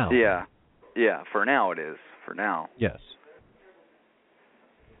 For now. Yeah, for now it is. For now. Yes.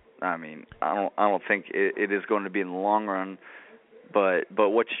 I mean, I don't think it is going to be in the long run, but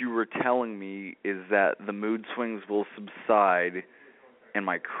what you were telling me is that the mood swings will subside and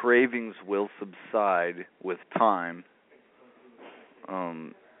my cravings will subside with time.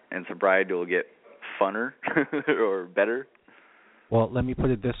 And sobriety will get funner or better. Well, let me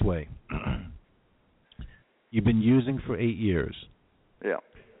put it this way. You've been using for 8 years. Yeah.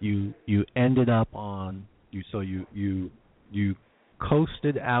 You ended up on you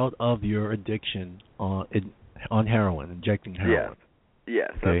coasted out of your addiction on heroin, injecting heroin.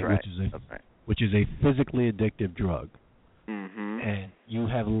 Yes, okay, that's right. Which is a physically addictive drug. Mm-hmm. And you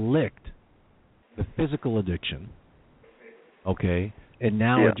have licked the physical addiction. Okay, and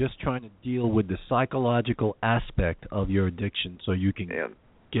now are just trying to deal with the psychological aspect of your addiction so you can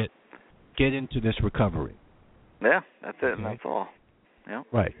get into this recovery. Yeah, that's it, and that's all. Yeah.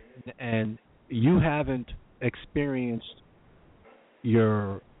 Right. And you haven't experienced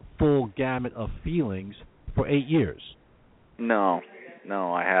your full gamut of feelings for 8 years. No,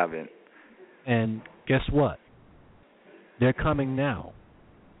 I haven't. And guess what? They're coming now.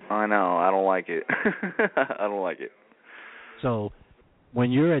 I know. I don't like it. I don't like it. So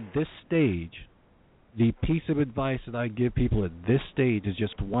when you're at this stage, the piece of advice that I give people at this stage is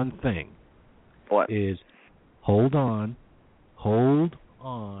just one thing. What? Is hold on,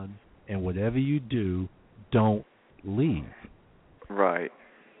 and whatever you do, don't leave. Right.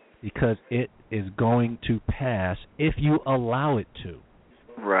 Because it is going to pass if you allow it to.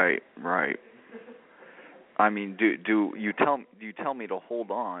 Right. I mean, do you tell me to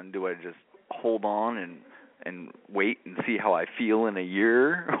hold on? Do I just hold on and wait and see how I feel in a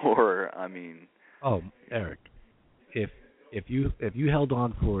year, or I mean? Oh, Eric, if you held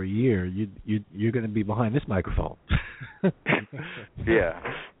on for a year, you're going to be behind this microphone. Yeah.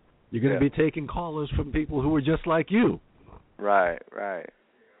 You're going to be taking callers from people who are just like you. Right.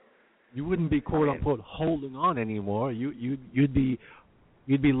 You wouldn't be quote unquote holding on anymore. You'd be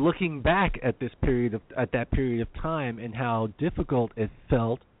looking back at that period of time and how difficult it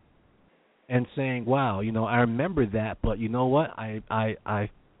felt, and saying, "Wow, I remember that, but you know what? I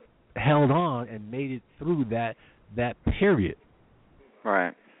held on and made it through that period."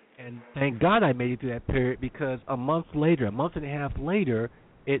 Right. And thank God I made it through that period, because a month and a half later,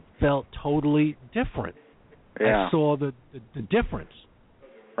 it felt totally different. Yeah. I saw the difference.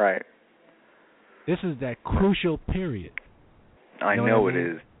 Right. This is that crucial period. I know it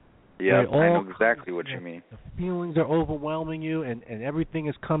is. Yeah, I know exactly what you mean. The feelings are overwhelming you, and everything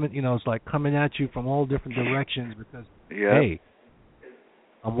is coming, it's like coming at you from all different directions, because, hey,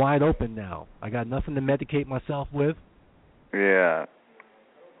 I'm wide open now. I got nothing to medicate myself with. Yeah.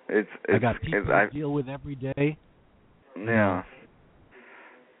 I got people to deal with every day. Yeah.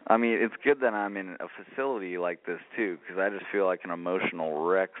 I mean, it's good that I'm in a facility like this, too, because I just feel like an emotional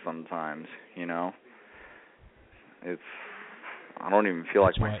wreck sometimes, I don't even feel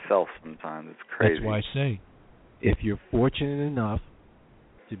like myself sometimes. It's crazy. That's why I say, if you're fortunate enough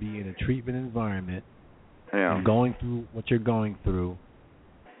to be in a treatment environment and going through what you're going through,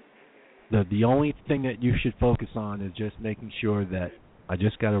 the only thing that you should focus on is just making sure that I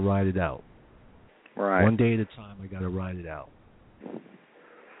just got to ride it out. Right. One day at a time, I got to ride it out.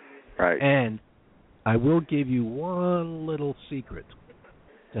 Right. And I will give you one little secret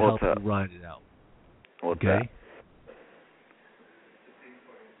to help you ride it out. What's that?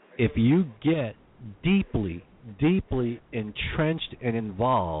 If you get deeply entrenched and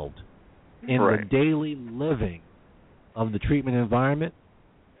involved in the daily living of the treatment environment,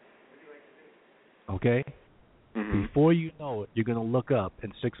 before you know it, you're going to look up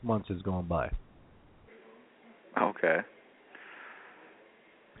and 6 months has gone by. Okay.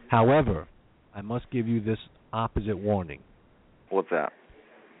 However, I must give you this opposite warning. What's that?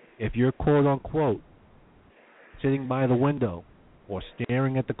 If you're quote-unquote sitting by the window or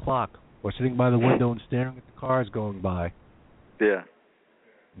staring at the clock or sitting by the window and staring at the cars going by, you're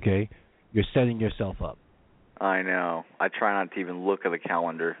setting yourself up. I know. I try not to even look at the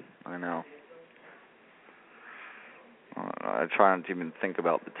calendar. I know. I try not to even think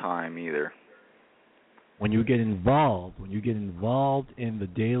about the time either. When you get involved in the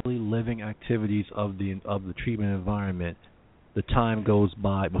daily living activities of the treatment environment, the time goes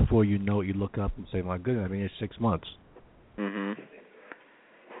by. Before you know it, you look up and say, "My goodness, I mean, it's 6 months." Mhm.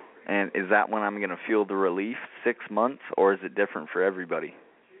 And is that when I'm going to feel the relief? 6 months, or is it different for everybody?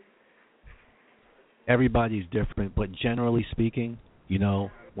 Everybody's different, but generally speaking,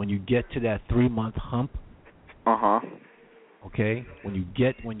 when you get to that 3-month hump,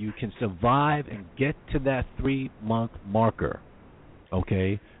 when you can survive and get to that 3-month marker,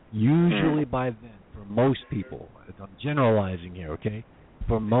 usually by then, for most people, I'm generalizing here,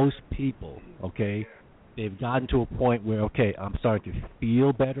 for most people, they've gotten to a point where, I'm starting to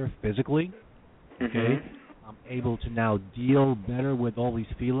feel better physically, I'm able to now deal better with all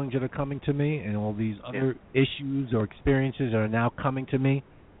these feelings that are coming to me and all these other issues or experiences that are now coming to me,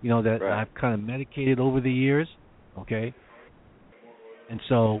 that I've kind of medicated over the years, And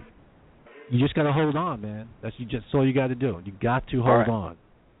so you just got to hold on, man. That's all you got to do. You got to hold on.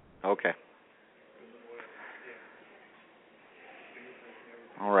 Okay.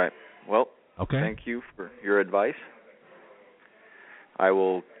 All right. Well, thank you for your advice. I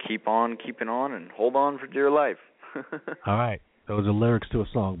will keep on keeping on and hold on for dear life. All right. Those are lyrics to a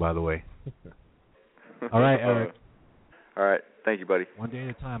song, by the way. All right, Eric. All right. Thank you, buddy. One day at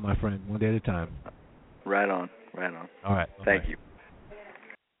a time, my friend. One day at a time. Right on. Right on. All right. Thank you.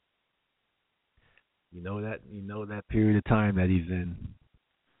 You know that period of time that he's in.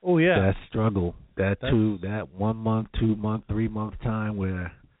 Oh yeah. That struggle. That 1 month, 2 month, 3 month time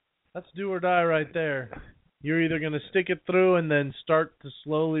where. That's do or die right there. You're either going to stick it through and then start to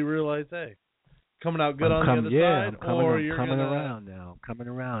slowly realize, hey, coming out good on the other side, or you're coming around now.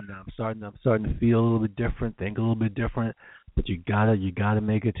 I'm starting to feel a little bit different, think a little bit different. But you gotta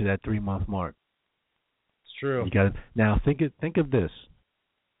make it to that 3 month mark. It's true. You gotta now think of this.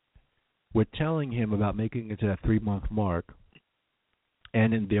 We're telling him about making it to that 3 month mark,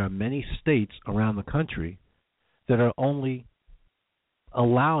 and there are many states around the country that are only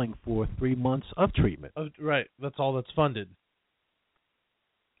allowing for 3 months of treatment. Right. That's all that's funded.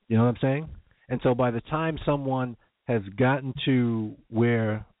 You know what I'm saying? And so by the time someone has gotten to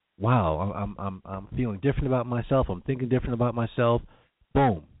where, wow, I'm feeling different about myself, I'm thinking different about myself,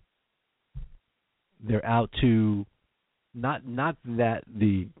 boom, they're out to not that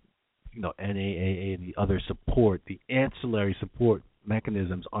the NAAA and the other support, the ancillary support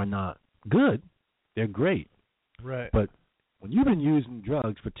mechanisms are not good. They're great. Right. But when you've been using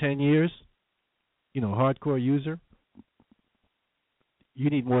drugs for 10 years, hardcore user, you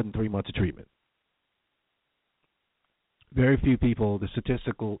need more than 3 months of treatment. Very few people,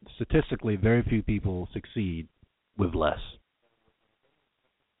 statistically, very few people succeed with less.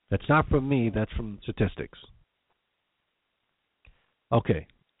 That's not from me, that's from statistics. Okay.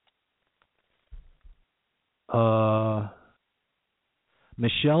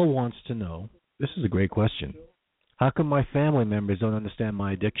 Michelle wants to know, this is a great question. How come my family members don't understand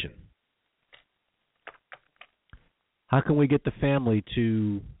my addiction? How can we get the family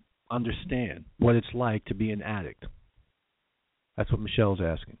to understand what it's like to be an addict? That's what Michelle's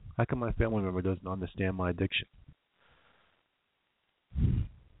asking. How come my family member doesn't understand my addiction?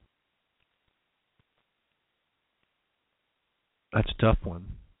 That's a tough one.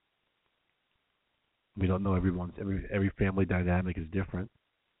 We don't know every family dynamic is different.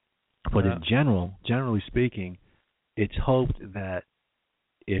 But in generally speaking, it's hoped that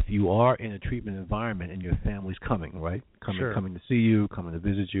if you are in a treatment environment and your family's coming, right? Coming to see you, coming to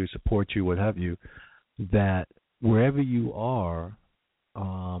visit you, support you, what have you, that wherever you are,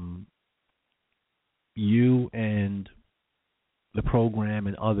 you and the program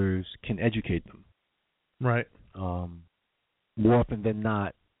and others can educate them. Right. More often than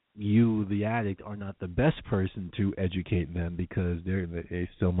not, you, the addict, are not the best person to educate them because they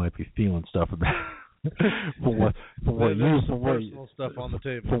still might be feeling stuff about from what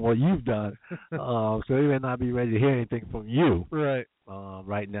you've done. So they may not be ready to hear anything from you right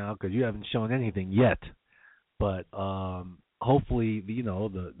now because you haven't shown anything yet. But hopefully,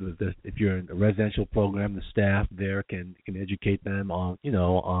 if you're in a residential program, the staff there can educate them on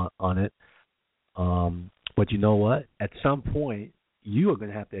it. But you know what? At some point, you are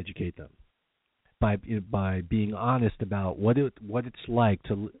going to have to educate them by being honest about what it was like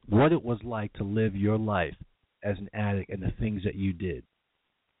to live your life as an addict and the things that you did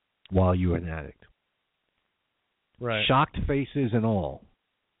while you were an addict. Right. Shocked faces and all.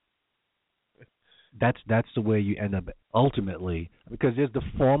 That's the way you end up ultimately, because there's the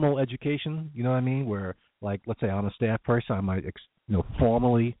formal education, you know what I mean, where, like, let's say I'm a staff person, I might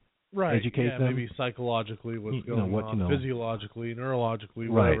formally educate them. Maybe psychologically what's going on, physiologically, neurologically,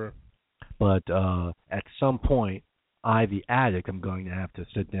 whatever. But at some point, I, the addict, am going to have to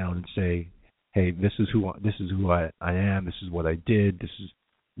sit down and say, hey, this is who I am, this is what I did, this is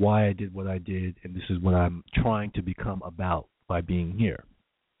why I did what I did, and this is what I'm trying to become about by being here.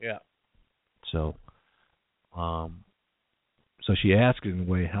 Yeah. So, so she asked in a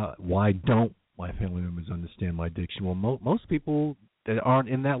way, why don't my family members understand my addiction? Well, most people that aren't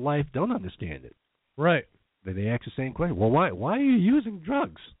in that life don't understand it. Right. They ask the same question. Well, why are you using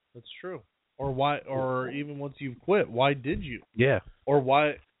drugs? That's true. Or why? Or even once you've quit, why did you? Yeah. Or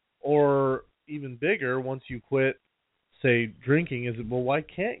why? Or even bigger, once you quit, say drinking, is it? Well, why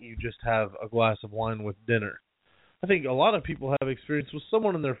can't you just have a glass of wine with dinner? I think a lot of people have experience with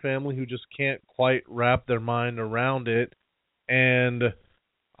someone in their family who just can't quite wrap their mind around it. And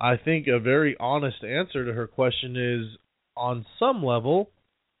I think a very honest answer to her question is, on some level,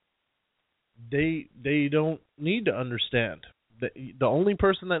 they don't need to understand. The only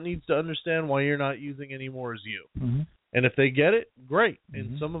person that needs to understand why you're not using anymore is you. Mm-hmm. And if they get it, great. Mm-hmm.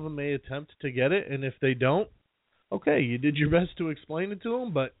 And some of them may attempt to get it, and if they don't, okay, you did your best to explain it to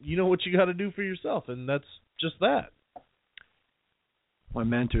them, but you know what you got to do for yourself, and that's just that. My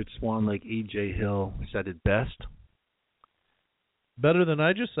mentor at Swan Lake, E.J. Hill, said it best. Better than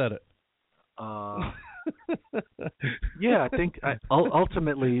I just said it. Yeah, I think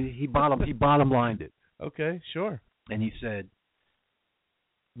ultimately he bottom lined it. Okay, sure. And he said,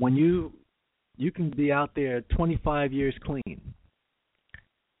 when you can be out there 25 years clean,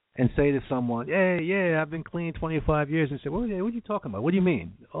 and say to someone, "Hey, yeah, I've been clean 25 years," and say, "Well, yeah, what are you talking about? What do you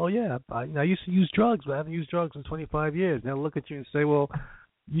mean?" "Oh, yeah, I used to use drugs, but I haven't used drugs in 25 years." They'll look at you and say, "Well,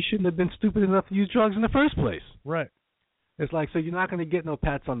 you shouldn't have been stupid enough to use drugs in the first place." Right. It's like, so you're not going to get no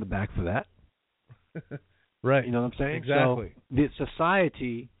pats on the back for that. Right. You know what I'm saying? Exactly. So the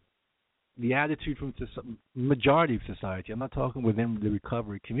society, the attitude from majority of society, I'm not talking within the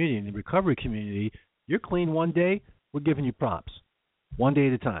recovery community. In the recovery community, you're clean one day, we're giving you props. One day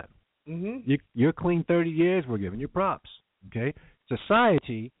at a time. Mm-hmm. You're clean 30 years, we're giving you props. Okay?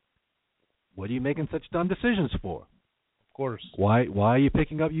 Society, what are you making such dumb decisions for? Of course. Why are you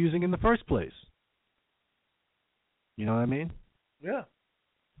picking up using in the first place? You know what I mean? Yeah.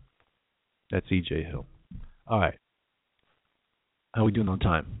 That's E.J. Hill. All right. How are we doing on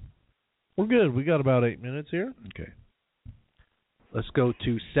time? We're good. We got about 8 minutes here. Okay. Let's go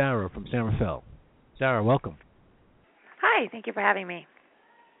to Sarah from San Rafael. Sarah, welcome. Hi, thank you for having me.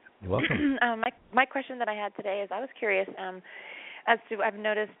 You're welcome. My question that I had today is I was curious as to I've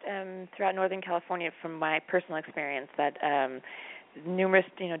noticed throughout Northern California from my personal experience that numerous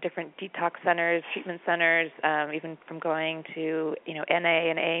different detox centers, treatment centers, even from going to NA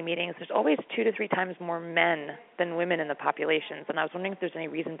and AA meetings, there's always 2 to 3 times more men than women in the populations, and I was wondering if there's any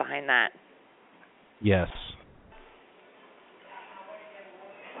reason behind that. Yes.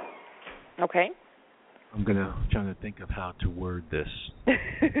 Okay. I'm trying to think of how to word this.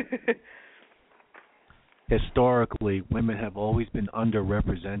 Historically, women have always been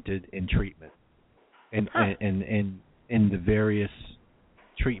underrepresented in treatment, and in the various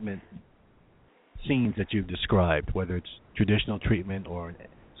treatment scenes that you've described, whether it's traditional treatment or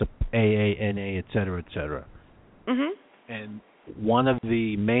AA, NA, et cetera, et cetera. Mm-hmm. And one of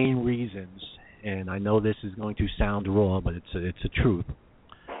the main reasons, and I know this is going to sound raw, but it's a truth.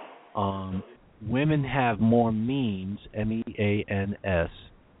 Women have more means, MEANS,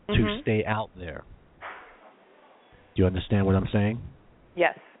 to stay out there. Do you understand what I'm saying?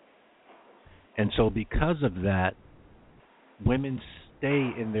 Yes. And so because of that, women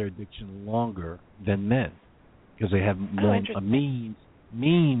stay in their addiction longer than men because they have more a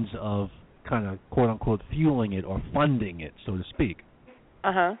means of kind of quote-unquote fueling it or funding it, so to speak.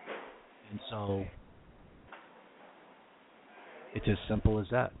 Uh-huh. And so it's as simple as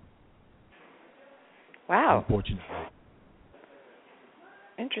that. Wow. Unfortunately.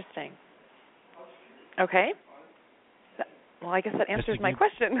 Interesting. Okay. Well, I guess that answers my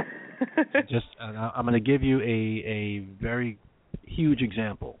question. I'm going to give you a very huge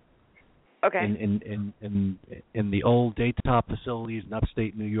example. Okay. In the old daytop facilities in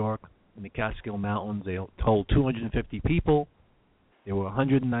upstate New York, in the Catskill Mountains, they hold 250 people. There were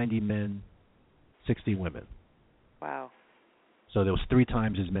 190 men, 60 women. Wow. So there was 3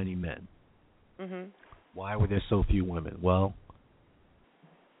 times as many men. Mhm. Why were there so few women? Well,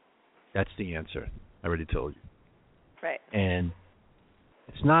 that's the answer. I already told you. Right. And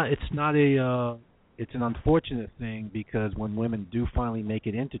it's an unfortunate thing because when women do finally make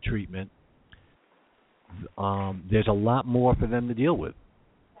it into treatment, there's a lot more for them to deal with.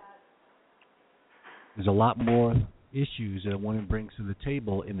 There's a lot more issues that a woman brings to the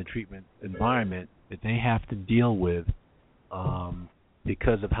table in the treatment environment that they have to deal with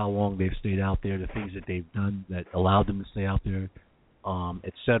because of how long they've stayed out there, the things that they've done that allowed them to stay out there,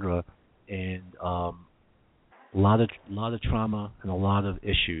 etc. And a lot of trauma and a lot of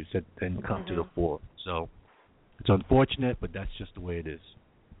issues that then come to the fore. So it's unfortunate, but that's just the way it is.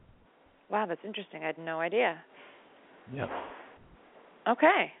 Wow, that's interesting. I had no idea. Yeah.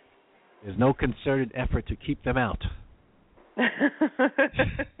 Okay. There's no concerted effort to keep them out.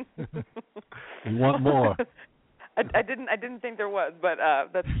 We want more. I didn't think there was, but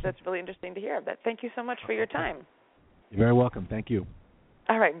that's really interesting to hear. But thank you so much for your time. You're very welcome. Thank you.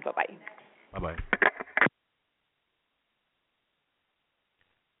 All right. Bye-bye. Bye-bye.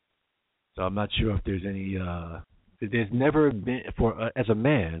 So I'm not sure if there's any. There's never been as a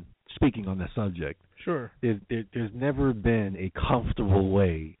man speaking on that subject. Sure. There's never been a comfortable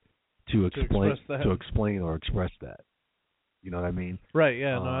way to explain or express that. You know what I mean? Right.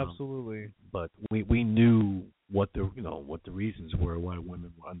 Yeah. No. Absolutely. But we knew what the reasons were why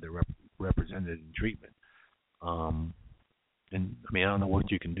women were underrepresented in treatment. And I mean, I don't know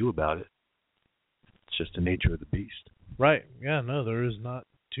what you can do about it. It's just the nature of the beast. Right. Yeah. No, there is not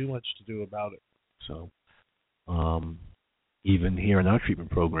too much to do about it. So, even here in our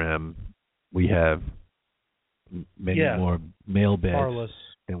treatment program, we have many more male beds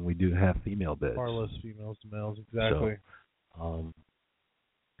than we do have female beds. Far less females to males, exactly. So,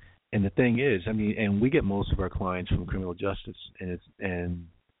 and the thing is, I mean, and we get most of our clients from criminal justice, and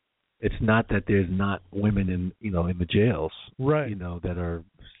it's not that there's not women in the jails, right? That are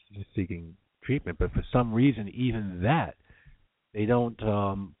seeking treatment, but for some reason, even that they don't.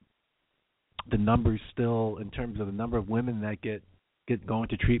 The numbers still, in terms of the number of women that get going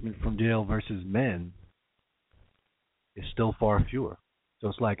to treatment from jail versus men, is still far fewer. So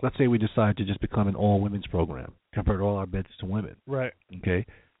it's like, let's say we decide to just become an all-women's program, convert all our beds to women. Right. Okay.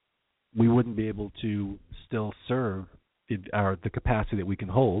 We wouldn't be able to still serve the capacity that we can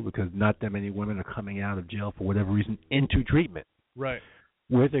hold because not that many women are coming out of jail for whatever reason into treatment. Right.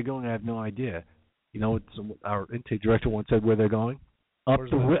 Where they're going, I have no idea. Our intake director once said where they're going. Up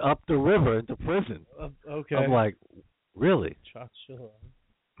the river into prison. Okay. I'm like, really?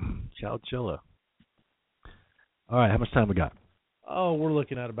 Chowchilla. All right, how much time we got? Oh, we're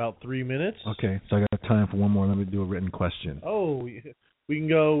looking at about 3 minutes. Okay, so I got time for one more. Let me do a written question. Oh, we can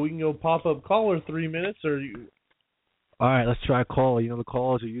go pop up caller 3 minutes, or you. All right, let's try a caller. The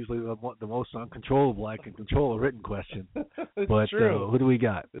callers are usually the most uncontrollable. I can control a written question. But true. Who do we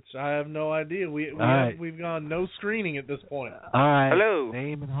got? I have no idea. We've gone no screening at this point. All right. Hello.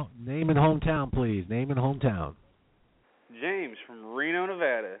 Name and hometown, please. Name and hometown. James from Reno,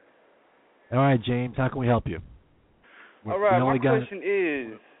 Nevada. All right, James. How can we help you? All right. My question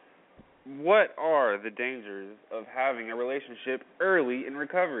is, what are the dangers of having a relationship early in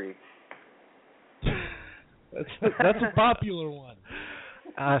recovery? That's a popular one.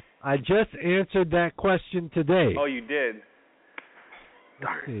 I just answered that question today. Oh, you did?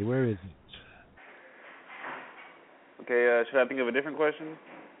 Let's see, where is it? Okay, should I think of a different question?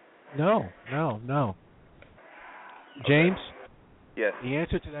 No. James? Yes. The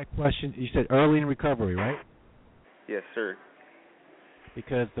answer to that question, you said early in recovery, right? Yes, sir.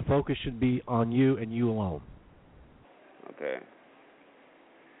 Because the focus should be on you and you alone. Okay.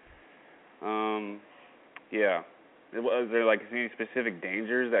 Yeah. Is there any specific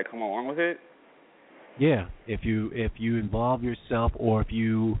dangers that come along with it? Yeah. If you involve yourself, or if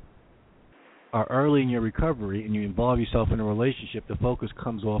you are early in your recovery and you involve yourself in a relationship, the focus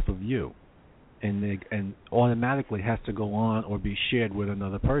comes off of you, and automatically has to go on or be shared with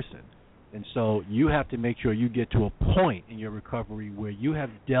another person. And so you have to make sure you get to a point in your recovery where you have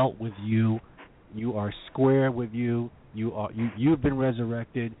dealt with you are square with you've been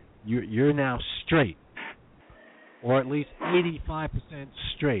resurrected, you're now straight, or at least 85%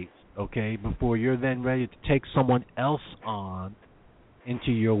 straight, okay, before you're then ready to take someone else on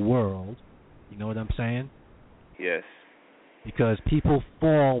into your world. You know what I'm saying? Yes. Because people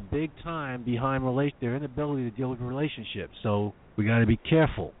fall big time behind their inability to deal with relationships. So we got to be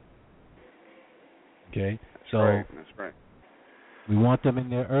careful. Okay? That's right. We want them in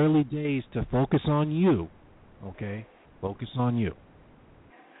their early days to focus on you. Okay? Focus on you.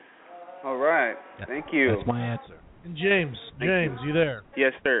 All right. Thank you. That's my answer. And James, you there?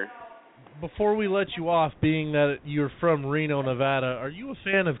 Yes, sir. Before we let you off, being that you're from Reno, Nevada, are you a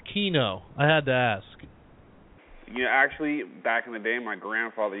fan of Keno? I had to ask. Actually, back in the day, my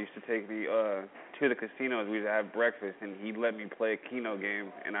grandfather used to take me to the casinos. We used to have breakfast, and he'd let me play a Keno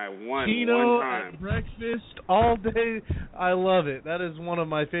game, and I won Keno one time. At breakfast all day. I love it. That is one of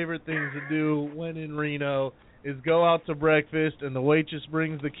my favorite things to do when in Reno, is go out to breakfast, and the waitress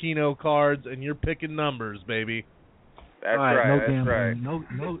brings the Keno cards, and you're picking numbers, baby. That's right. No that's gambling. Right. No,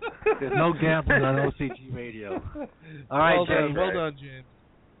 there's no gambling on OCG Radio. All right, well James. Well done, James.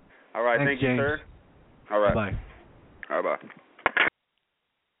 All right, thank you, James. sir. All right. Bye. All right, bye.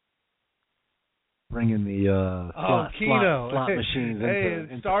 Bringing the slot machines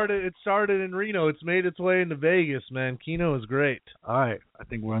It started in Reno. It's made its way into Vegas, man. Keno is great. All right. I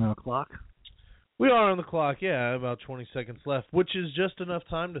think we're on our clock. We are on the clock, yeah, about 20 seconds left, which is just enough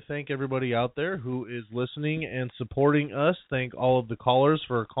time to thank everybody out there who is listening and supporting us. Thank all of the callers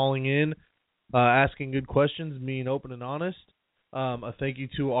for calling in, asking good questions, being open and honest. A thank you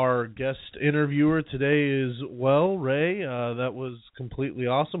to our guest interviewer today as well, Ray. That was completely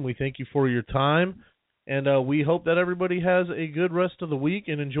awesome. We thank you for your time, and we hope that everybody has a good rest of the week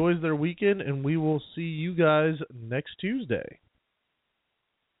and enjoys their weekend, and we will see you guys next Tuesday.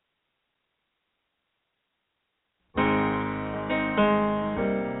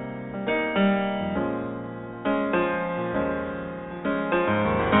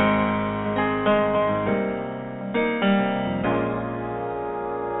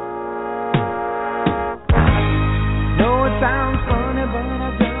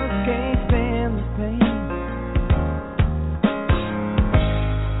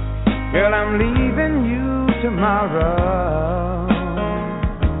 Girl, I'm leaving you tomorrow.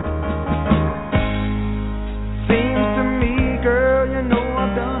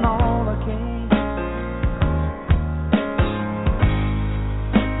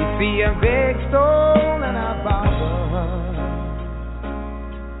 You see, I beg, stole, and I borrowed.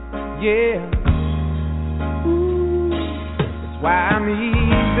 Yeah. Ooh, that's why I'm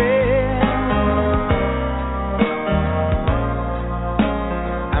easy.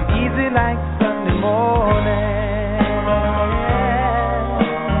 I'm easy like Sunday morning.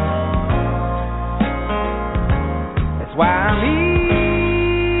 That's why I'm easy.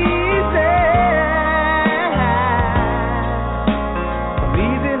 I'm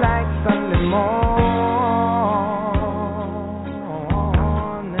easy like Sunday morning.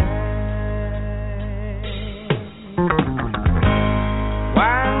 Why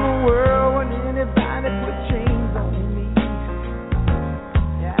in the world would anybody put chains on me?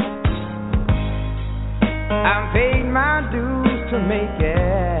 Yeah. I've paid my dues to make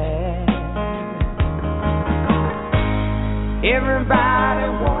it. Everybody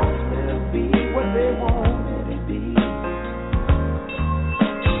wants me to be what they want me to be.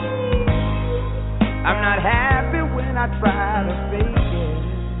 I'm not happy when I try to fake it.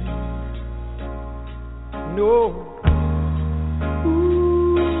 No.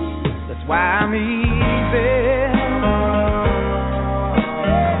 Ooh, that's why I'm easy.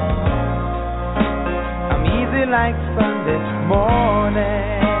 I'm easy like Sunday morning.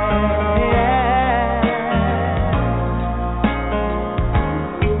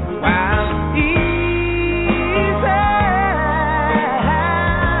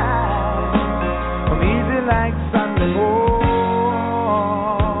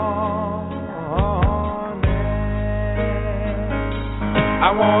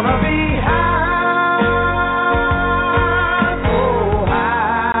 I wanna be high, so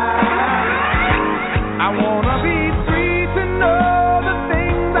high. I wanna be free to know the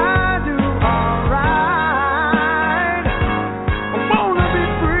things I do are right. I wanna be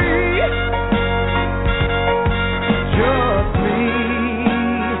free, just me,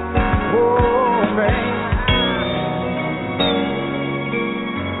 oh man.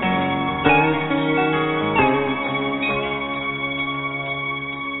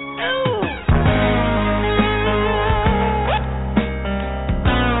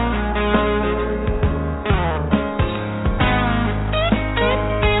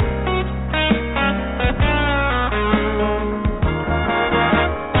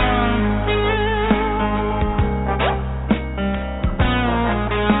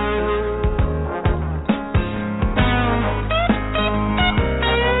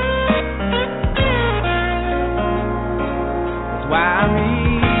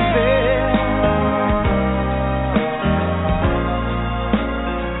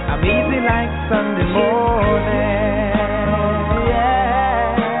 Sunday morning,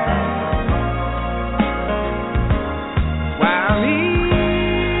 yeah. Why I'm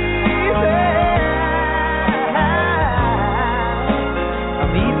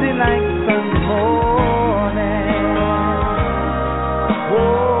easy like Sunday morning.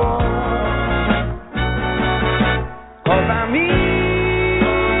 Oh, 'cause I'm easy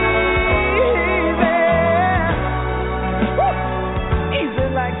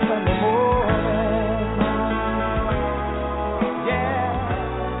like Sunday morning.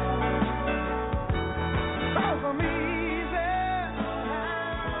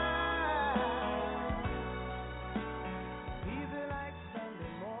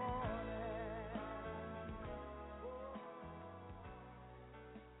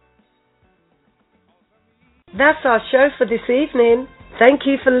 That's our show for this evening. Thank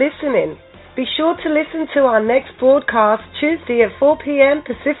you for listening. Be sure to listen to our next broadcast Tuesday at 4 p.m.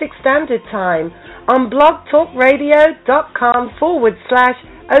 Pacific Standard Time on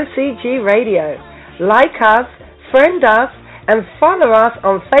blogtalkradio.com/OCG Radio. Like us, friend us, and follow us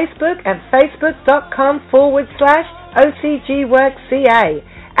on Facebook at facebook.com/OCGWorkCA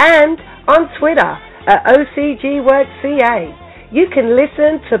and on Twitter at OCGWorkCA. You can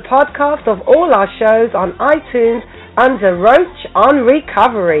listen to podcasts of all our shows on iTunes under Roach on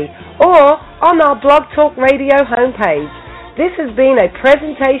Recovery or on our Blog Talk Radio homepage. This has been a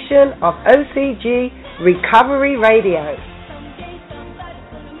presentation of OCG Recovery Radio.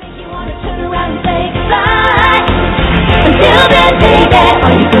 Until then, baby,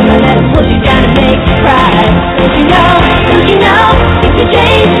 are you gonna let him push you down and make you cry? Don't you know, if you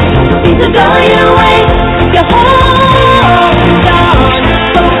change, things will go your way. If you hold on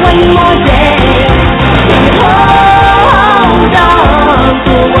for one more day, if you hold on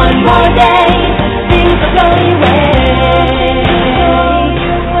for one more day, things will go your way.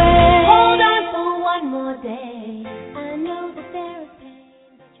 Hold on for one more day. I know that there is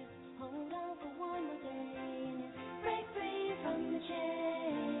pain, but you hold on for one more day.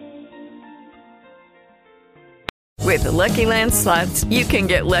 With With the Lucky Land Slots, you can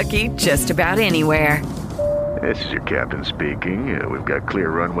get lucky just about anywhere. This is your captain speaking. We've got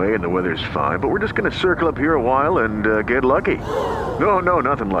clear runway and the weather's fine, but we're just going to circle up here a while and get lucky. No,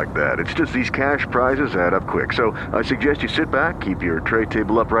 nothing like that. It's just these cash prizes add up quick. So I suggest you sit back, keep your tray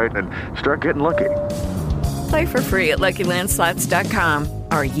table upright, and start getting lucky. Play for free at LuckyLandSlots.com.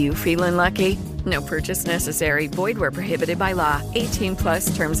 Are you feeling lucky? No purchase necessary. Void where prohibited by law.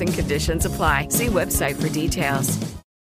 18+ terms and conditions apply. See website for details.